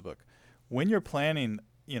people who wrote the book. When you're planning,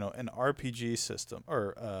 an RPG system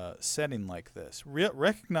or setting like this,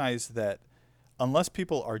 recognize that unless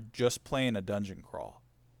people are just playing a dungeon crawl,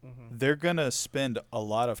 they're going to spend a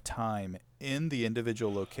lot of time in the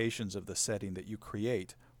individual locations of the setting that you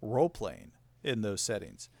create, role-playing in those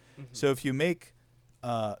settings. So if you make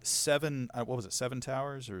 7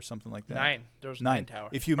 towers or something like that? 9. There was 9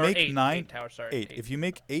 towers. If you Or make 8, 9 8 towers, sorry. 8. 8. If you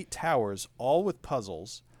make 8 towers, all with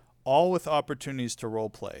puzzles, all with opportunities to role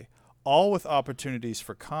play, all with opportunities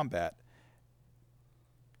for combat,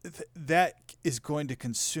 that is going to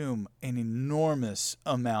consume an enormous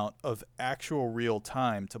amount of actual real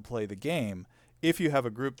time to play the game if you have a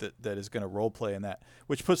group that is going to role play in that,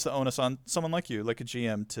 which puts the onus on someone like you, like a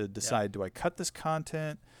GM, to decide, do I cut this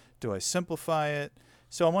content? Do I simplify it?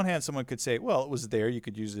 So on one hand, someone could say, well, it was there. You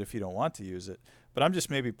could use it if you don't want to use it. But I'm just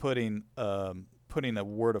maybe putting a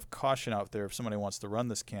word of caution out there if somebody wants to run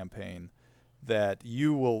this campaign, that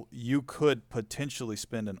you could potentially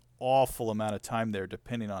spend an awful amount of time there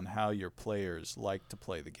depending on how your players like to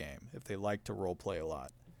play the game, if they like to role play a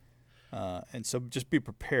lot. And so just be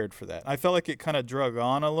prepared for that. I felt like it kind of drug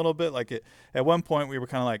on a little bit. Like at one point we were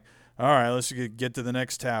kind of like, all right, let's get to the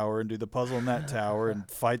next tower and do the puzzle in that tower and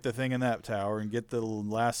fight the thing in that tower and get the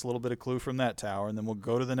last little bit of clue from that tower, and then we'll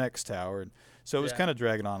go to the next tower. And so it was kind of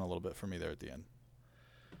dragging on a little bit for me there at the end.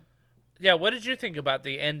 Yeah, what did you think about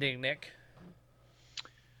the ending, Nick?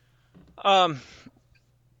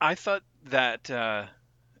 I thought that,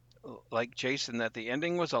 like Jason, that the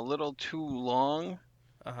ending was a little too long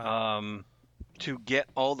to get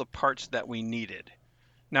all the parts that we needed.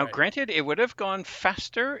 Now, granted, it would have gone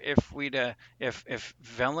faster if if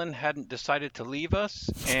Velen hadn't decided to leave us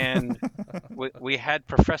and we had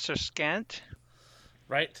Professor Scant.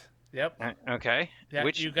 Right. Yep. Okay. Yeah,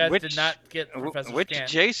 you guys did not get Professor Scant. Which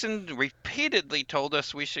Jason repeatedly told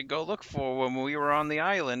us we should go look for when we were on the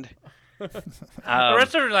island. The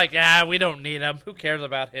rest of them are like, we don't need him. Who cares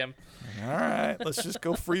about him? All right, let's just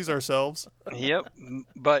go freeze ourselves. Yep.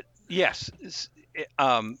 But yes,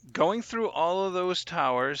 going through all of those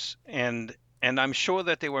towers, and I'm sure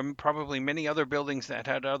that there were probably many other buildings that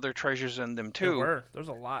had other treasures in them too. There's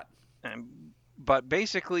a lot. But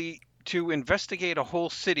basically, to investigate a whole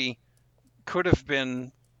city could have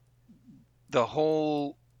been the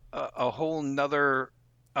whole a whole nother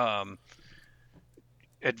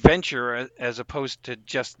adventure, as opposed to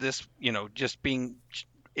just this, just being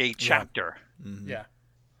a chapter. Yeah. Mm-hmm. Yeah.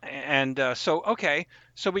 And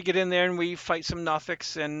so we get in there and we fight some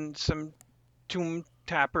Nothics and some tomb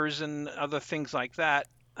tappers and other things like that.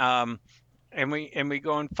 And we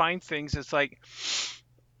go and find things. It's like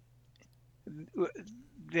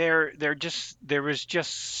there was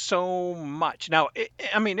just so much. Now,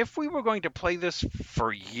 I mean, if we were going to play this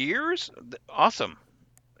for years, awesome.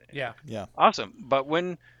 Yeah. Yeah. Awesome. But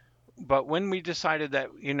when we decided that,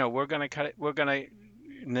 we're going to cut it, we're going to,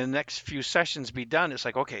 in the next few sessions, be done. It's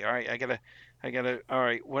like, okay, all right, I gotta, all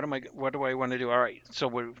right, what do I want to do? All right,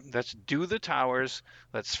 so let's do the towers.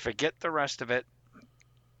 Let's forget the rest of it.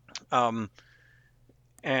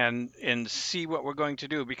 And see what we're going to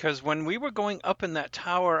do. Because when we were going up in that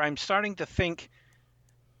tower, I'm starting to think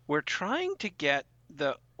we're trying to get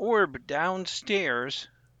the orb downstairs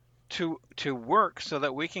to work so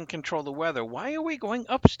that we can control the weather. Why are we going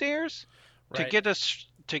upstairs? Right.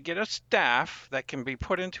 To get a staff that can be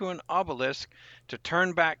put into an obelisk to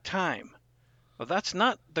turn back time. Well, that's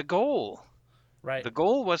not the goal. Right. The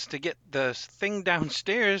goal was to get the thing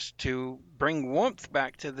downstairs to bring warmth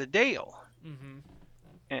back to the Dale. Mm-hmm.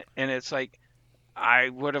 And it's like, I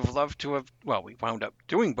would have loved to have, well, we wound up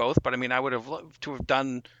doing both, but I mean, I would have loved to have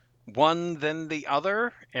done one then the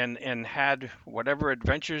other and had whatever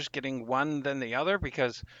adventures getting one then the other,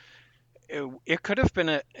 because it could have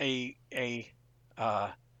been a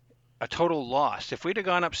total loss. If we'd have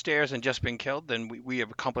gone upstairs and just been killed, then we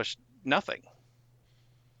have accomplished nothing.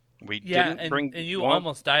 We didn't bring. And you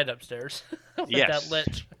almost died upstairs. Yes. That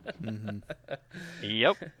lich. Mm-hmm.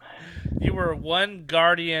 Yep. You were one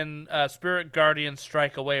guardian, spirit guardian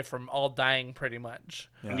strike away from all dying, pretty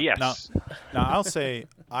much. Yeah. Yes. Now I'll say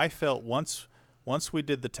I felt once we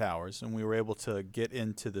did the towers and we were able to get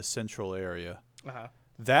into the central area,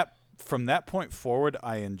 that from that point forward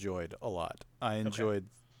I enjoyed a lot. I enjoyed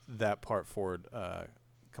that part forward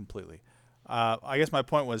completely. I guess my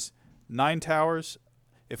point was 9 towers.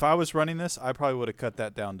 If I was running this, I probably would have cut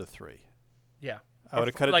that down to 3. Yeah. I would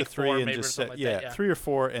have cut it like to 3 4 and maybe, just or said, something like that, 3 or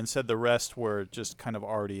 4, and said the rest were just kind of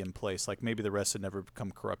already in place. Like maybe the rest had never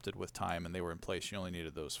become corrupted with time and they were in place. You only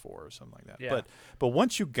needed those 4 or something like that. Yeah. But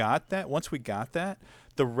once we got that,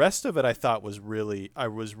 the rest of it I thought was really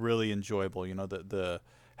enjoyable. The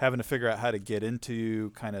having to figure out how to get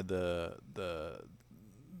into kind of the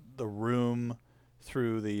room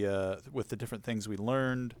through with the different things we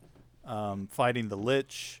learned, fighting the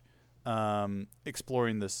lich.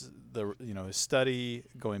 Exploring his study,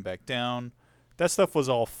 going back down. That stuff was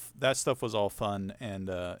all fun and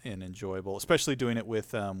enjoyable, especially doing it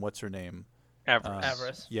with what's her name?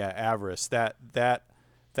 Avarice. Yeah, Avarice.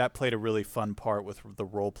 That played a really fun part with the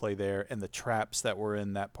role play there, and the traps that were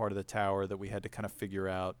in that part of the tower that we had to kind of figure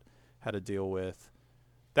out how to deal with.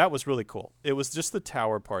 That was really cool. It was just the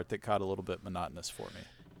tower part that got a little bit monotonous for me.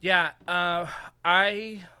 Yeah,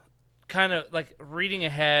 I kind of like reading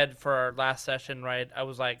ahead for our last session, right? I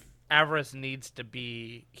was like, Avarice needs to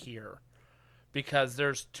be here because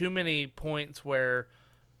there's too many points where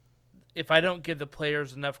if I don't give the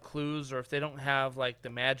players enough clues or if they don't have like the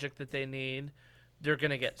magic that they need, they're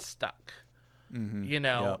gonna get stuck. Mm-hmm.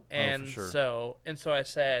 Yep. And for sure. so I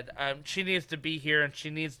said, she needs to be here and she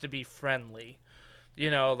needs to be friendly.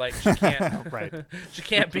 Like she can't. Right. She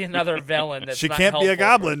can't be another Velen. That's she not can't be a helpful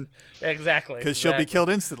goblin. Exactly. Because she'll be killed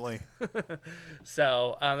instantly.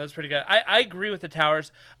 So that's pretty good. I agree with the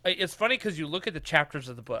towers. It's funny because you look at the chapters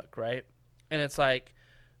of the book, right? And it's like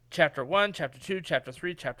chapter 1, chapter 2, chapter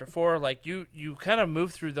 3, chapter 4, like you kind of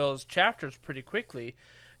move through those chapters pretty quickly.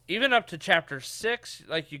 Even up to chapter 6,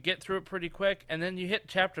 like you get through it pretty quick, and then you hit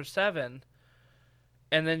chapter 7,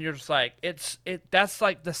 and then you're just like that's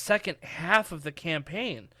like the second half of the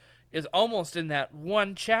campaign is almost in that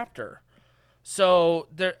one chapter. So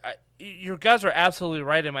there you guys are absolutely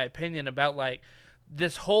right in my opinion about like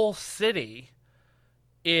this whole city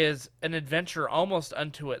is an adventure almost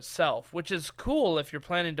unto itself, which is cool if you're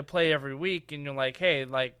planning to play every week and you're like, hey,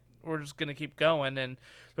 like we're just gonna keep going. And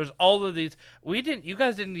there's all of these. You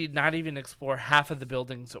guys didn't not even explore half of the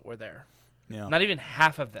buildings that were there. Yeah. Not even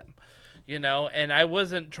half of them. And I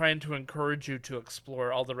wasn't trying to encourage you to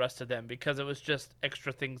explore all the rest of them because it was just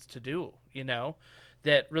extra things to do,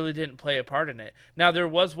 that really didn't play a part in it. Now, there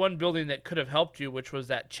was one building that could have helped you, which was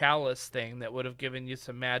that chalice thing that would have given you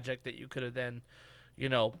some magic that you could have then,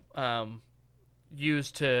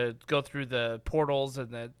 used to go through the portals and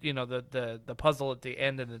the puzzle at the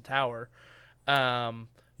end in the tower. Yeah,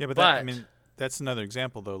 but I mean, that's another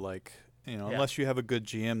example though. Like, unless you have a good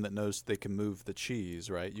GM that knows they can move the cheese,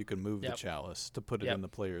 right? You can move the chalice to put it in the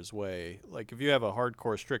player's way. Like, if you have a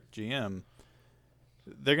hardcore strict GM,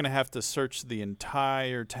 they're going to have to search the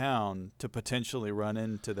entire town to potentially run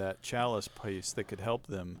into that chalice piece that could help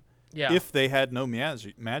them. Yeah. If they had no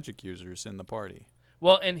magic users in the party.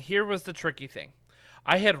 Well, and here was the tricky thing.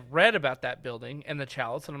 I had read about that building and the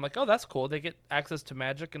chalice, and I'm like, oh, that's cool. They get access to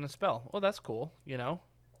magic and a spell. Well, that's cool,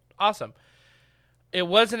 Awesome. It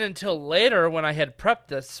wasn't until later when I had prepped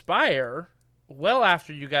the spire, well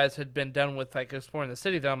after you guys had been done with like exploring the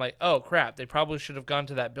city, that I'm like, oh, crap, they probably should have gone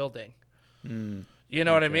to that building. You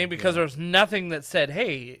know what I mean? Because there's nothing that said,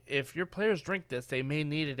 hey, if your players drink this, they may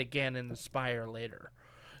need it again in the spire later.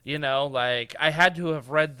 Like I had to have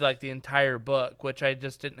read like the entire book, which I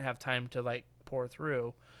just didn't have time to like pour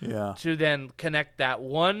through. Yeah. To then connect that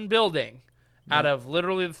one building out of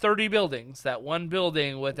literally 30 buildings, that one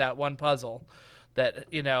building with that one puzzle that,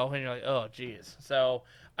 and you're like, oh, geez. So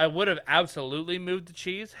I would have absolutely moved the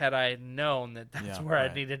cheese had I known that that's where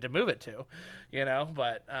I needed to move it to,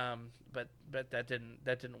 but that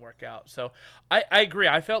didn't work out. So I agree.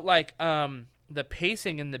 I felt like the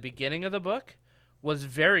pacing in the beginning of the book was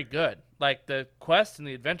very good. Like the quests and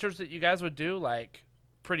the adventures that you guys would do, like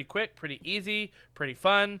pretty quick, pretty easy, pretty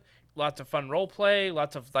fun. Lots of fun role play,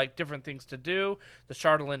 lots of like different things to do. The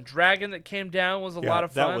Chardalyn dragon that came down was a lot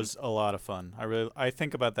of fun. That was a lot of fun. I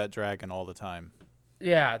think about that dragon all the time.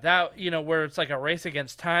 Yeah, that where it's like a race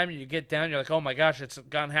against time. You get down, you're like, oh my gosh, it's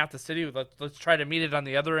gone half the city. Let's try to meet it on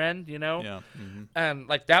the other end, Yeah. Mm-hmm. And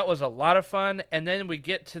like that was a lot of fun. And then we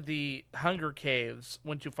get to the Hunger Caves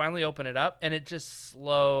once you finally open it up, and it just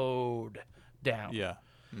slowed down. Yeah.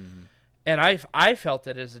 Mm-hmm. And I felt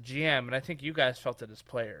it as a GM, and I think you guys felt it as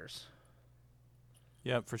players.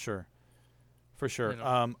 Yeah, for sure.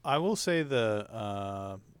 I will say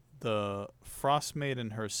the Frost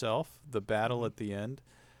Maiden herself, the battle at the end,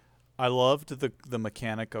 I loved the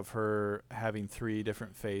mechanic of her having 3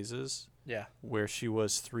 different phases. Yeah. Where she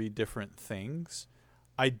was 3 different things.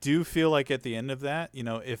 I do feel like at the end of that,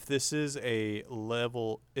 if this is if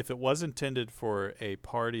it was intended for a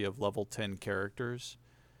party of level 10 characters,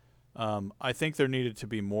 I think there needed to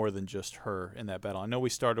be more than just her in that battle. I know we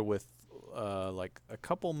started with like a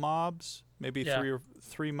couple mobs, maybe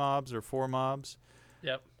 3 mobs or 4 mobs.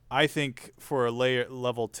 Yep. I think for a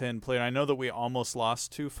level 10 player, I know that we almost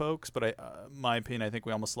lost 2 folks, but my opinion, I think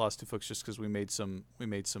we almost lost 2 folks just because we made some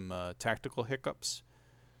tactical hiccups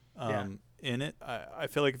in it. I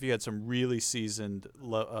feel like if you had some really seasoned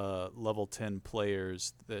level 10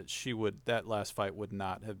 players, that last fight would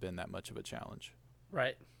not have been that much of a challenge.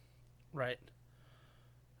 Right.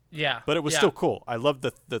 Yeah. But it was still cool. I loved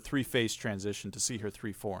the 3-phase transition to see her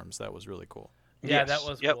 3 forms. That was really cool. Yeah, that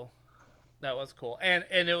was cool. That was cool. And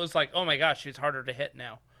it was like, oh my gosh, she's harder to hit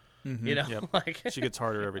now. Mm-hmm. Like she gets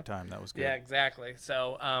harder every time. That was good. Yeah, exactly.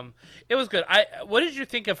 So it was good. What did you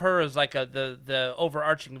think of her as like the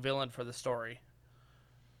overarching villain for the story?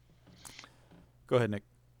 Go ahead, Nick.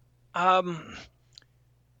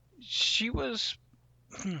 She was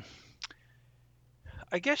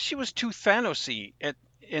I guess she was too Thanos-y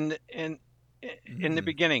in the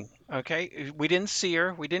beginning. Okay, we didn't see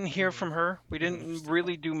her, we didn't hear from her, we didn't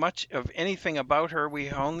really do much of anything about her. We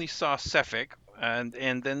only saw Sefik and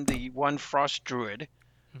then the one Frost Druid.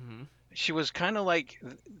 Mm-hmm. She was kind of like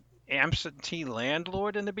absentee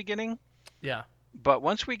landlord in the beginning. Yeah. But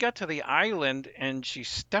once we got to the island and she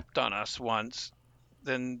stepped on us once,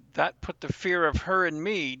 then that put the fear of her and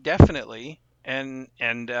me definitely. And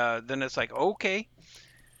then it's like, okay,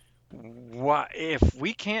 Why, if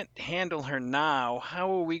we can't handle her now,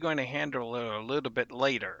 how are we going to handle her a little bit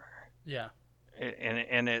later? Yeah.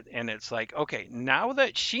 And it's like, okay, now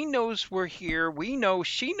that she knows we're here, we know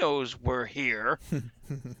she knows we're here.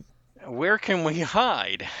 Where can we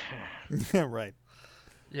hide? Right.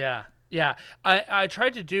 Yeah. Yeah. I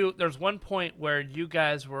tried to do. There's one point where you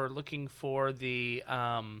guys were looking for the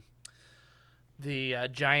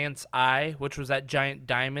giant's eye, which was that giant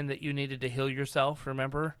diamond that you needed to heal yourself.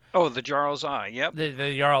 Remember? Oh, the Jarl's Eye. Yep.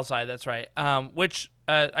 The Jarl's eye. That's right. Which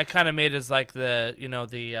I kind of made as like the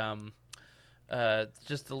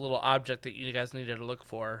just the little object that you guys needed to look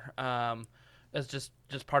for. As just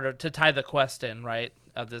part of to tie the quest in, right?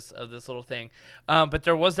 Of this little thing. But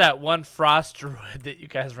there was that one frost druid that you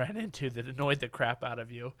guys ran into that annoyed the crap out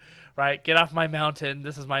of you, right? Get off my mountain.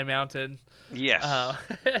 This is my mountain. Yes.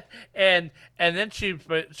 And then she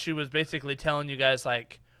was basically telling you guys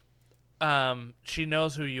like, she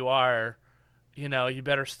knows who you are, you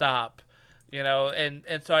better stop, and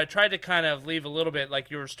so I tried to kind of leave a little bit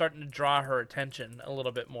like you were starting to draw her attention a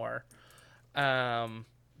little bit more.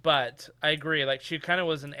 But I agree, like she kind of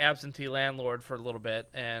was an absentee landlord for a little bit,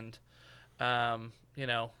 and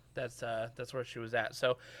that's where she was at.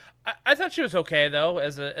 So I thought she was okay though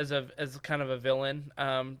as kind of a villain.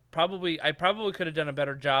 I probably could have done a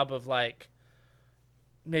better job of like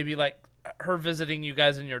maybe like her visiting you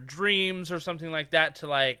guys in your dreams or something like that to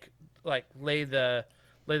like lay the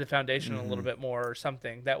foundation a little bit more or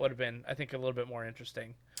something. That would have been, I think, a little bit more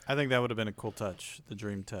interesting. I think that would have been a cool touch, the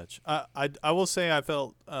dream touch. I will say I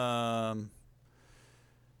felt I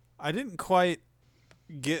didn't quite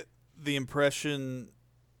get the impression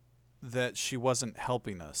that she wasn't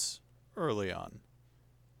helping us early on.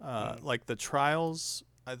 Like the trials,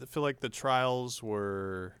 I feel like the trials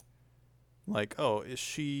were like, oh, is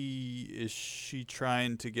she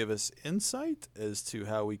trying to give us insight as to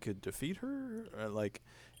how we could defeat her? Or like,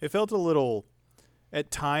 it felt a little. At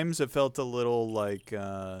times, it felt a little like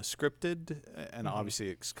scripted, and obviously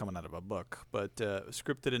it's coming out of a book, but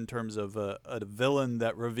scripted in terms of a villain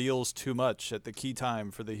that reveals too much at the key time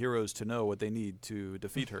for the heroes to know what they need to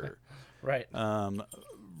defeat her. Right.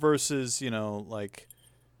 Versus, like,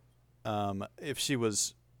 if she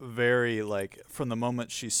was very, like, from the moment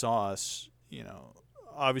she saw us,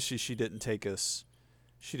 obviously she didn't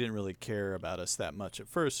really care about us that much at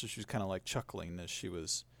first, so she was kind of like chuckling as she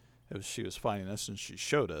was finding us, and she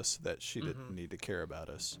showed us that she didn't need to care about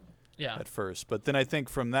us at first. But then I think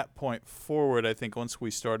from that point forward, I think once we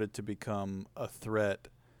started to become a threat,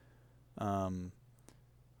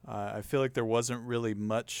 I feel like there wasn't really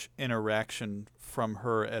much interaction from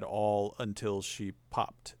her at all until she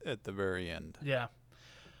popped at the very end. Yeah.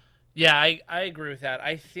 Yeah, I agree with that.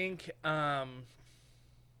 I think I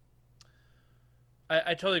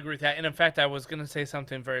totally agree with that. And in fact, I was going to say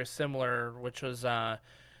something very similar, which was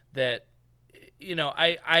that,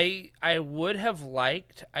 I would have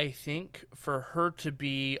liked, I think, for her to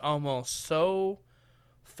be almost so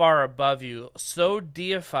far above you, so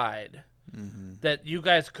deified, that you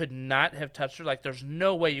guys could not have touched her. Like, there's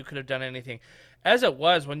no way you could have done anything. As it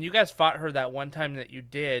was, when you guys fought her that one time that you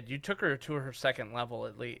did, you took her to her second level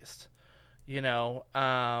at least, and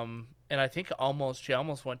I think she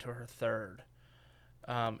almost went to her third,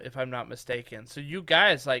 if I'm not mistaken. So you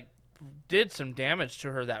guys, like, did some damage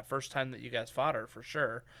to her that first time that you guys fought her for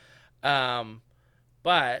sure.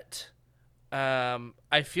 But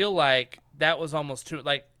I feel like that was almost too,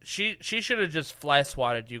 like, she should have just fly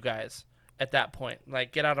swatted you guys at that point.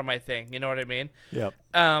 Like, get out of my thing. You know what I mean? Yep.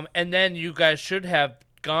 And then you guys should have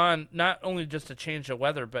gone, not only just to change the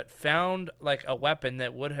weather, but found like a weapon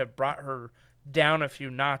that would have brought her down a few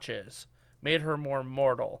notches, made her more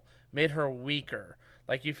mortal, made her weaker.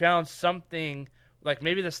 Like, you found something. Like,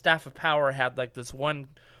 maybe the Staff of Power had, like, this one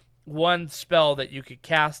spell that you could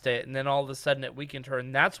cast it, and then all of a sudden it weakened her,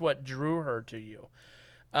 and that's what drew her to you.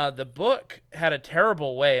 The book had a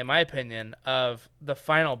terrible way, in my opinion, of the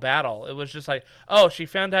final battle. It was just like, oh, she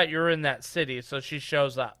found out you're in that city, so she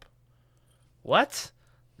shows up. What?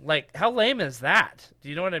 Like, how lame is that? Do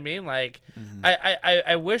you know what I mean? Like,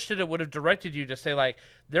 I wish that it would have directed you to say, like,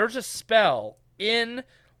 there's a spell in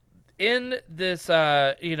this,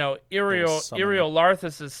 Iriel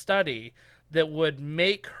Larthus' study that would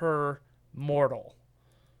make her mortal.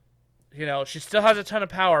 She still has a ton of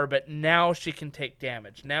power, but now she can take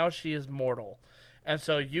damage. Now she is mortal. And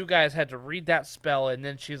so you guys had to read that spell, and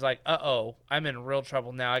then she's like, uh-oh, I'm in real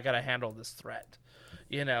trouble now. I got to handle this threat.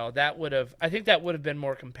 I think that would have been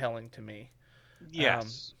more compelling to me.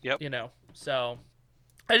 Yes. Yep. So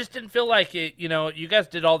I just didn't feel like it, you guys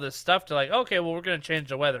did all this stuff to like, okay, well, we're going to change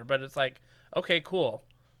the weather. But it's like, okay, cool.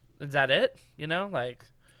 Is that it? Like,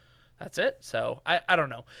 That's it. So I don't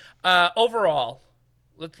know. Overall,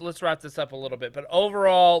 let's wrap this up a little bit. But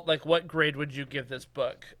overall, like, what grade would you give this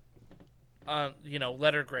book?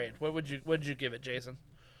 Letter grade. What would you give it, Jason?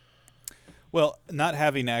 Well, not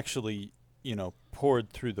having actually,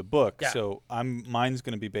 poured through the book, Yeah. so mine's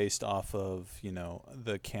going to be based off of,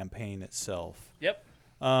 the campaign itself. Yep.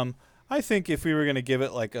 I think if we were going to give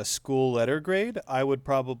it like a school letter grade, I would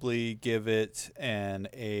probably give it an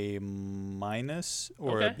A-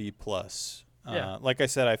 or a Okay. B+. Yeah. Like I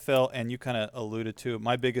said, I felt, and you kind of alluded to it,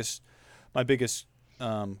 my biggest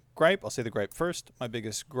gripe. I'll say the gripe first. My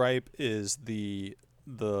biggest gripe is the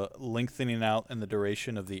lengthening out and the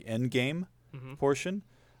duration of the end game portion.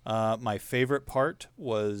 My favorite part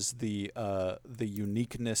was the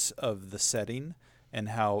uniqueness of the setting, and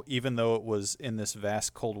how even though it was in this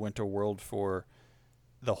vast cold winter world for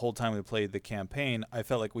the whole time we played the campaign, I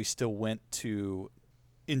felt like we still went to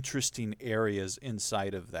interesting areas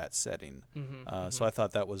inside of that setting. So I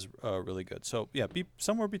thought that was really good. So yeah,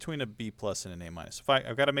 somewhere between a B+ and an A-. If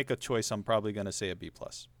I've got to make a choice, I'm probably going to say a B+.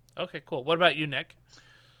 Okay, cool. What about you, Nick?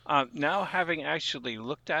 Now, having actually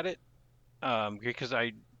looked at it, because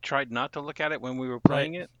I tried not to look at it when we were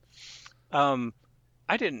playing it,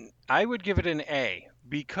 I would give it an A,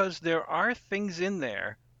 because there are things in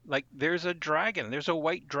there, like there's a dragon, there's a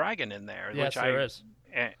white dragon in there, Yes, there is.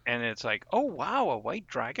 and it's like, oh wow, a white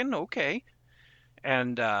dragon, okay,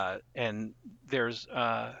 and there's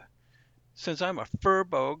since I'm a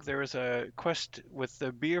Furbolg, there is a quest with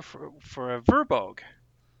the beer for a Verbolg.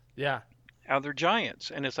 Yeah. How they're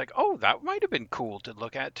giants, and it's like, oh, that might have been cool to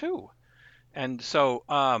look at too. And so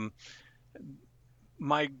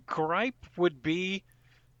my gripe would be,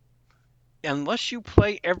 unless you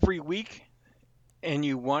play every week and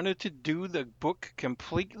you wanted to do the book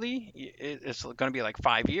completely, it's going to be like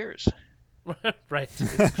 5 years. Right.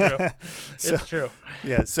 It's true. It's true.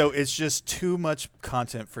 Yeah, so it's just too much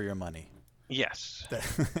content for your money. Yes.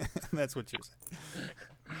 That's what you're saying.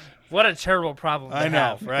 What a terrible problem to I know,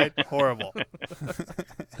 have. right? Horrible.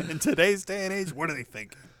 In today's day and age, what are they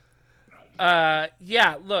thinking?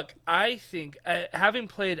 Yeah, look, I think having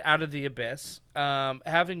played Out of the Abyss,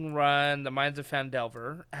 having run The Mines of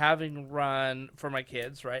Phandelver, having run for my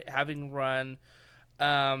kids, right? Having run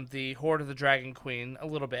the Hoard of the Dragon Queen a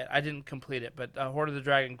little bit. I didn't complete it, but Hoard of the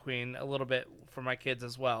Dragon Queen a little bit for my kids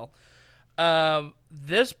as well.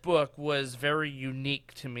 This book was very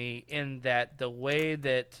unique to me in that the way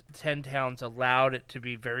that 10 Towns allowed it to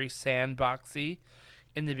be very sandboxy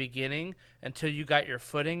in the beginning until you got your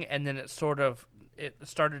footing, and then it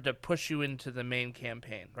started to push you into the main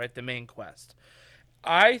campaign, right? The main quest.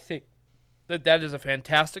 I think that is a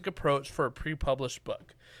fantastic approach for a pre-published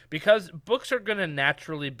book, because books are going to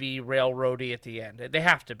naturally be railroady at the end. They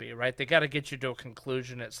have to be, right? They got to get you to a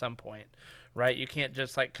conclusion at some point, right? You can't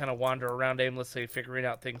just like kind of wander around aimlessly figuring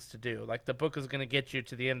out things to do. Like, the book is going to get you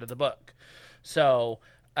to the end of the book. So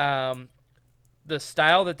the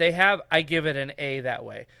style that they have, I give it an A that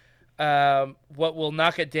way. What will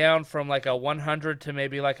knock it down from like a 100 to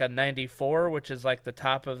maybe like a 94, which is like the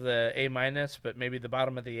top of the A-, but maybe the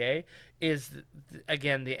bottom of the A, is,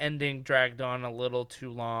 again, the ending dragged on a little too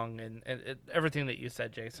long, and everything that you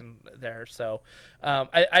said, Jason, there. So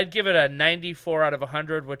I'd give it a 94 out of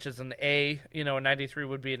 100, which is an A. A 93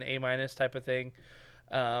 would be an A- type of thing.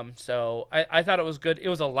 So I thought it was good. It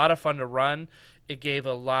was a lot of fun to run. It gave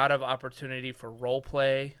a lot of opportunity for role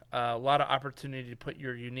play, a lot of opportunity to put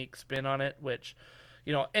your unique spin on it, which,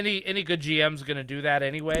 any good GM is going to do that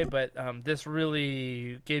anyway. But this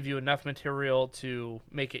really gave you enough material to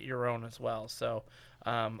make it your own as well. So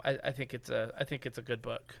I think it's a good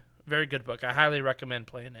book, very good book. I highly recommend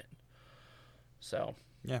playing it. So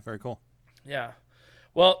Yeah, very cool. yeah.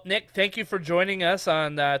 Well, Nick, thank you for joining us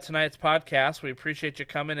on tonight's podcast. We appreciate you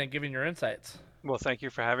coming and giving your insights. Well, thank you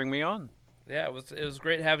for having me on. Yeah, it was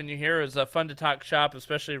great having you here. It was fun to talk shop,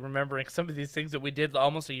 especially remembering some of these things that we did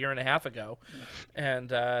almost a year and a half ago, and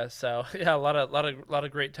so yeah, a lot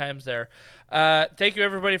of great times there. Thank you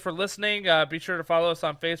everybody for listening. Be sure to follow us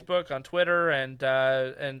on Facebook, on Twitter, and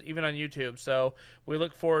even on YouTube. So we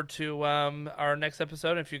look forward to our next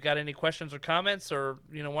episode. If you've got any questions or comments, or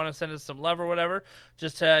want to send us some love or whatever,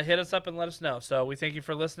 just hit us up and let us know. So we thank you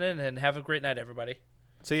for listening, and have a great night, everybody.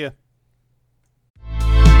 See ya.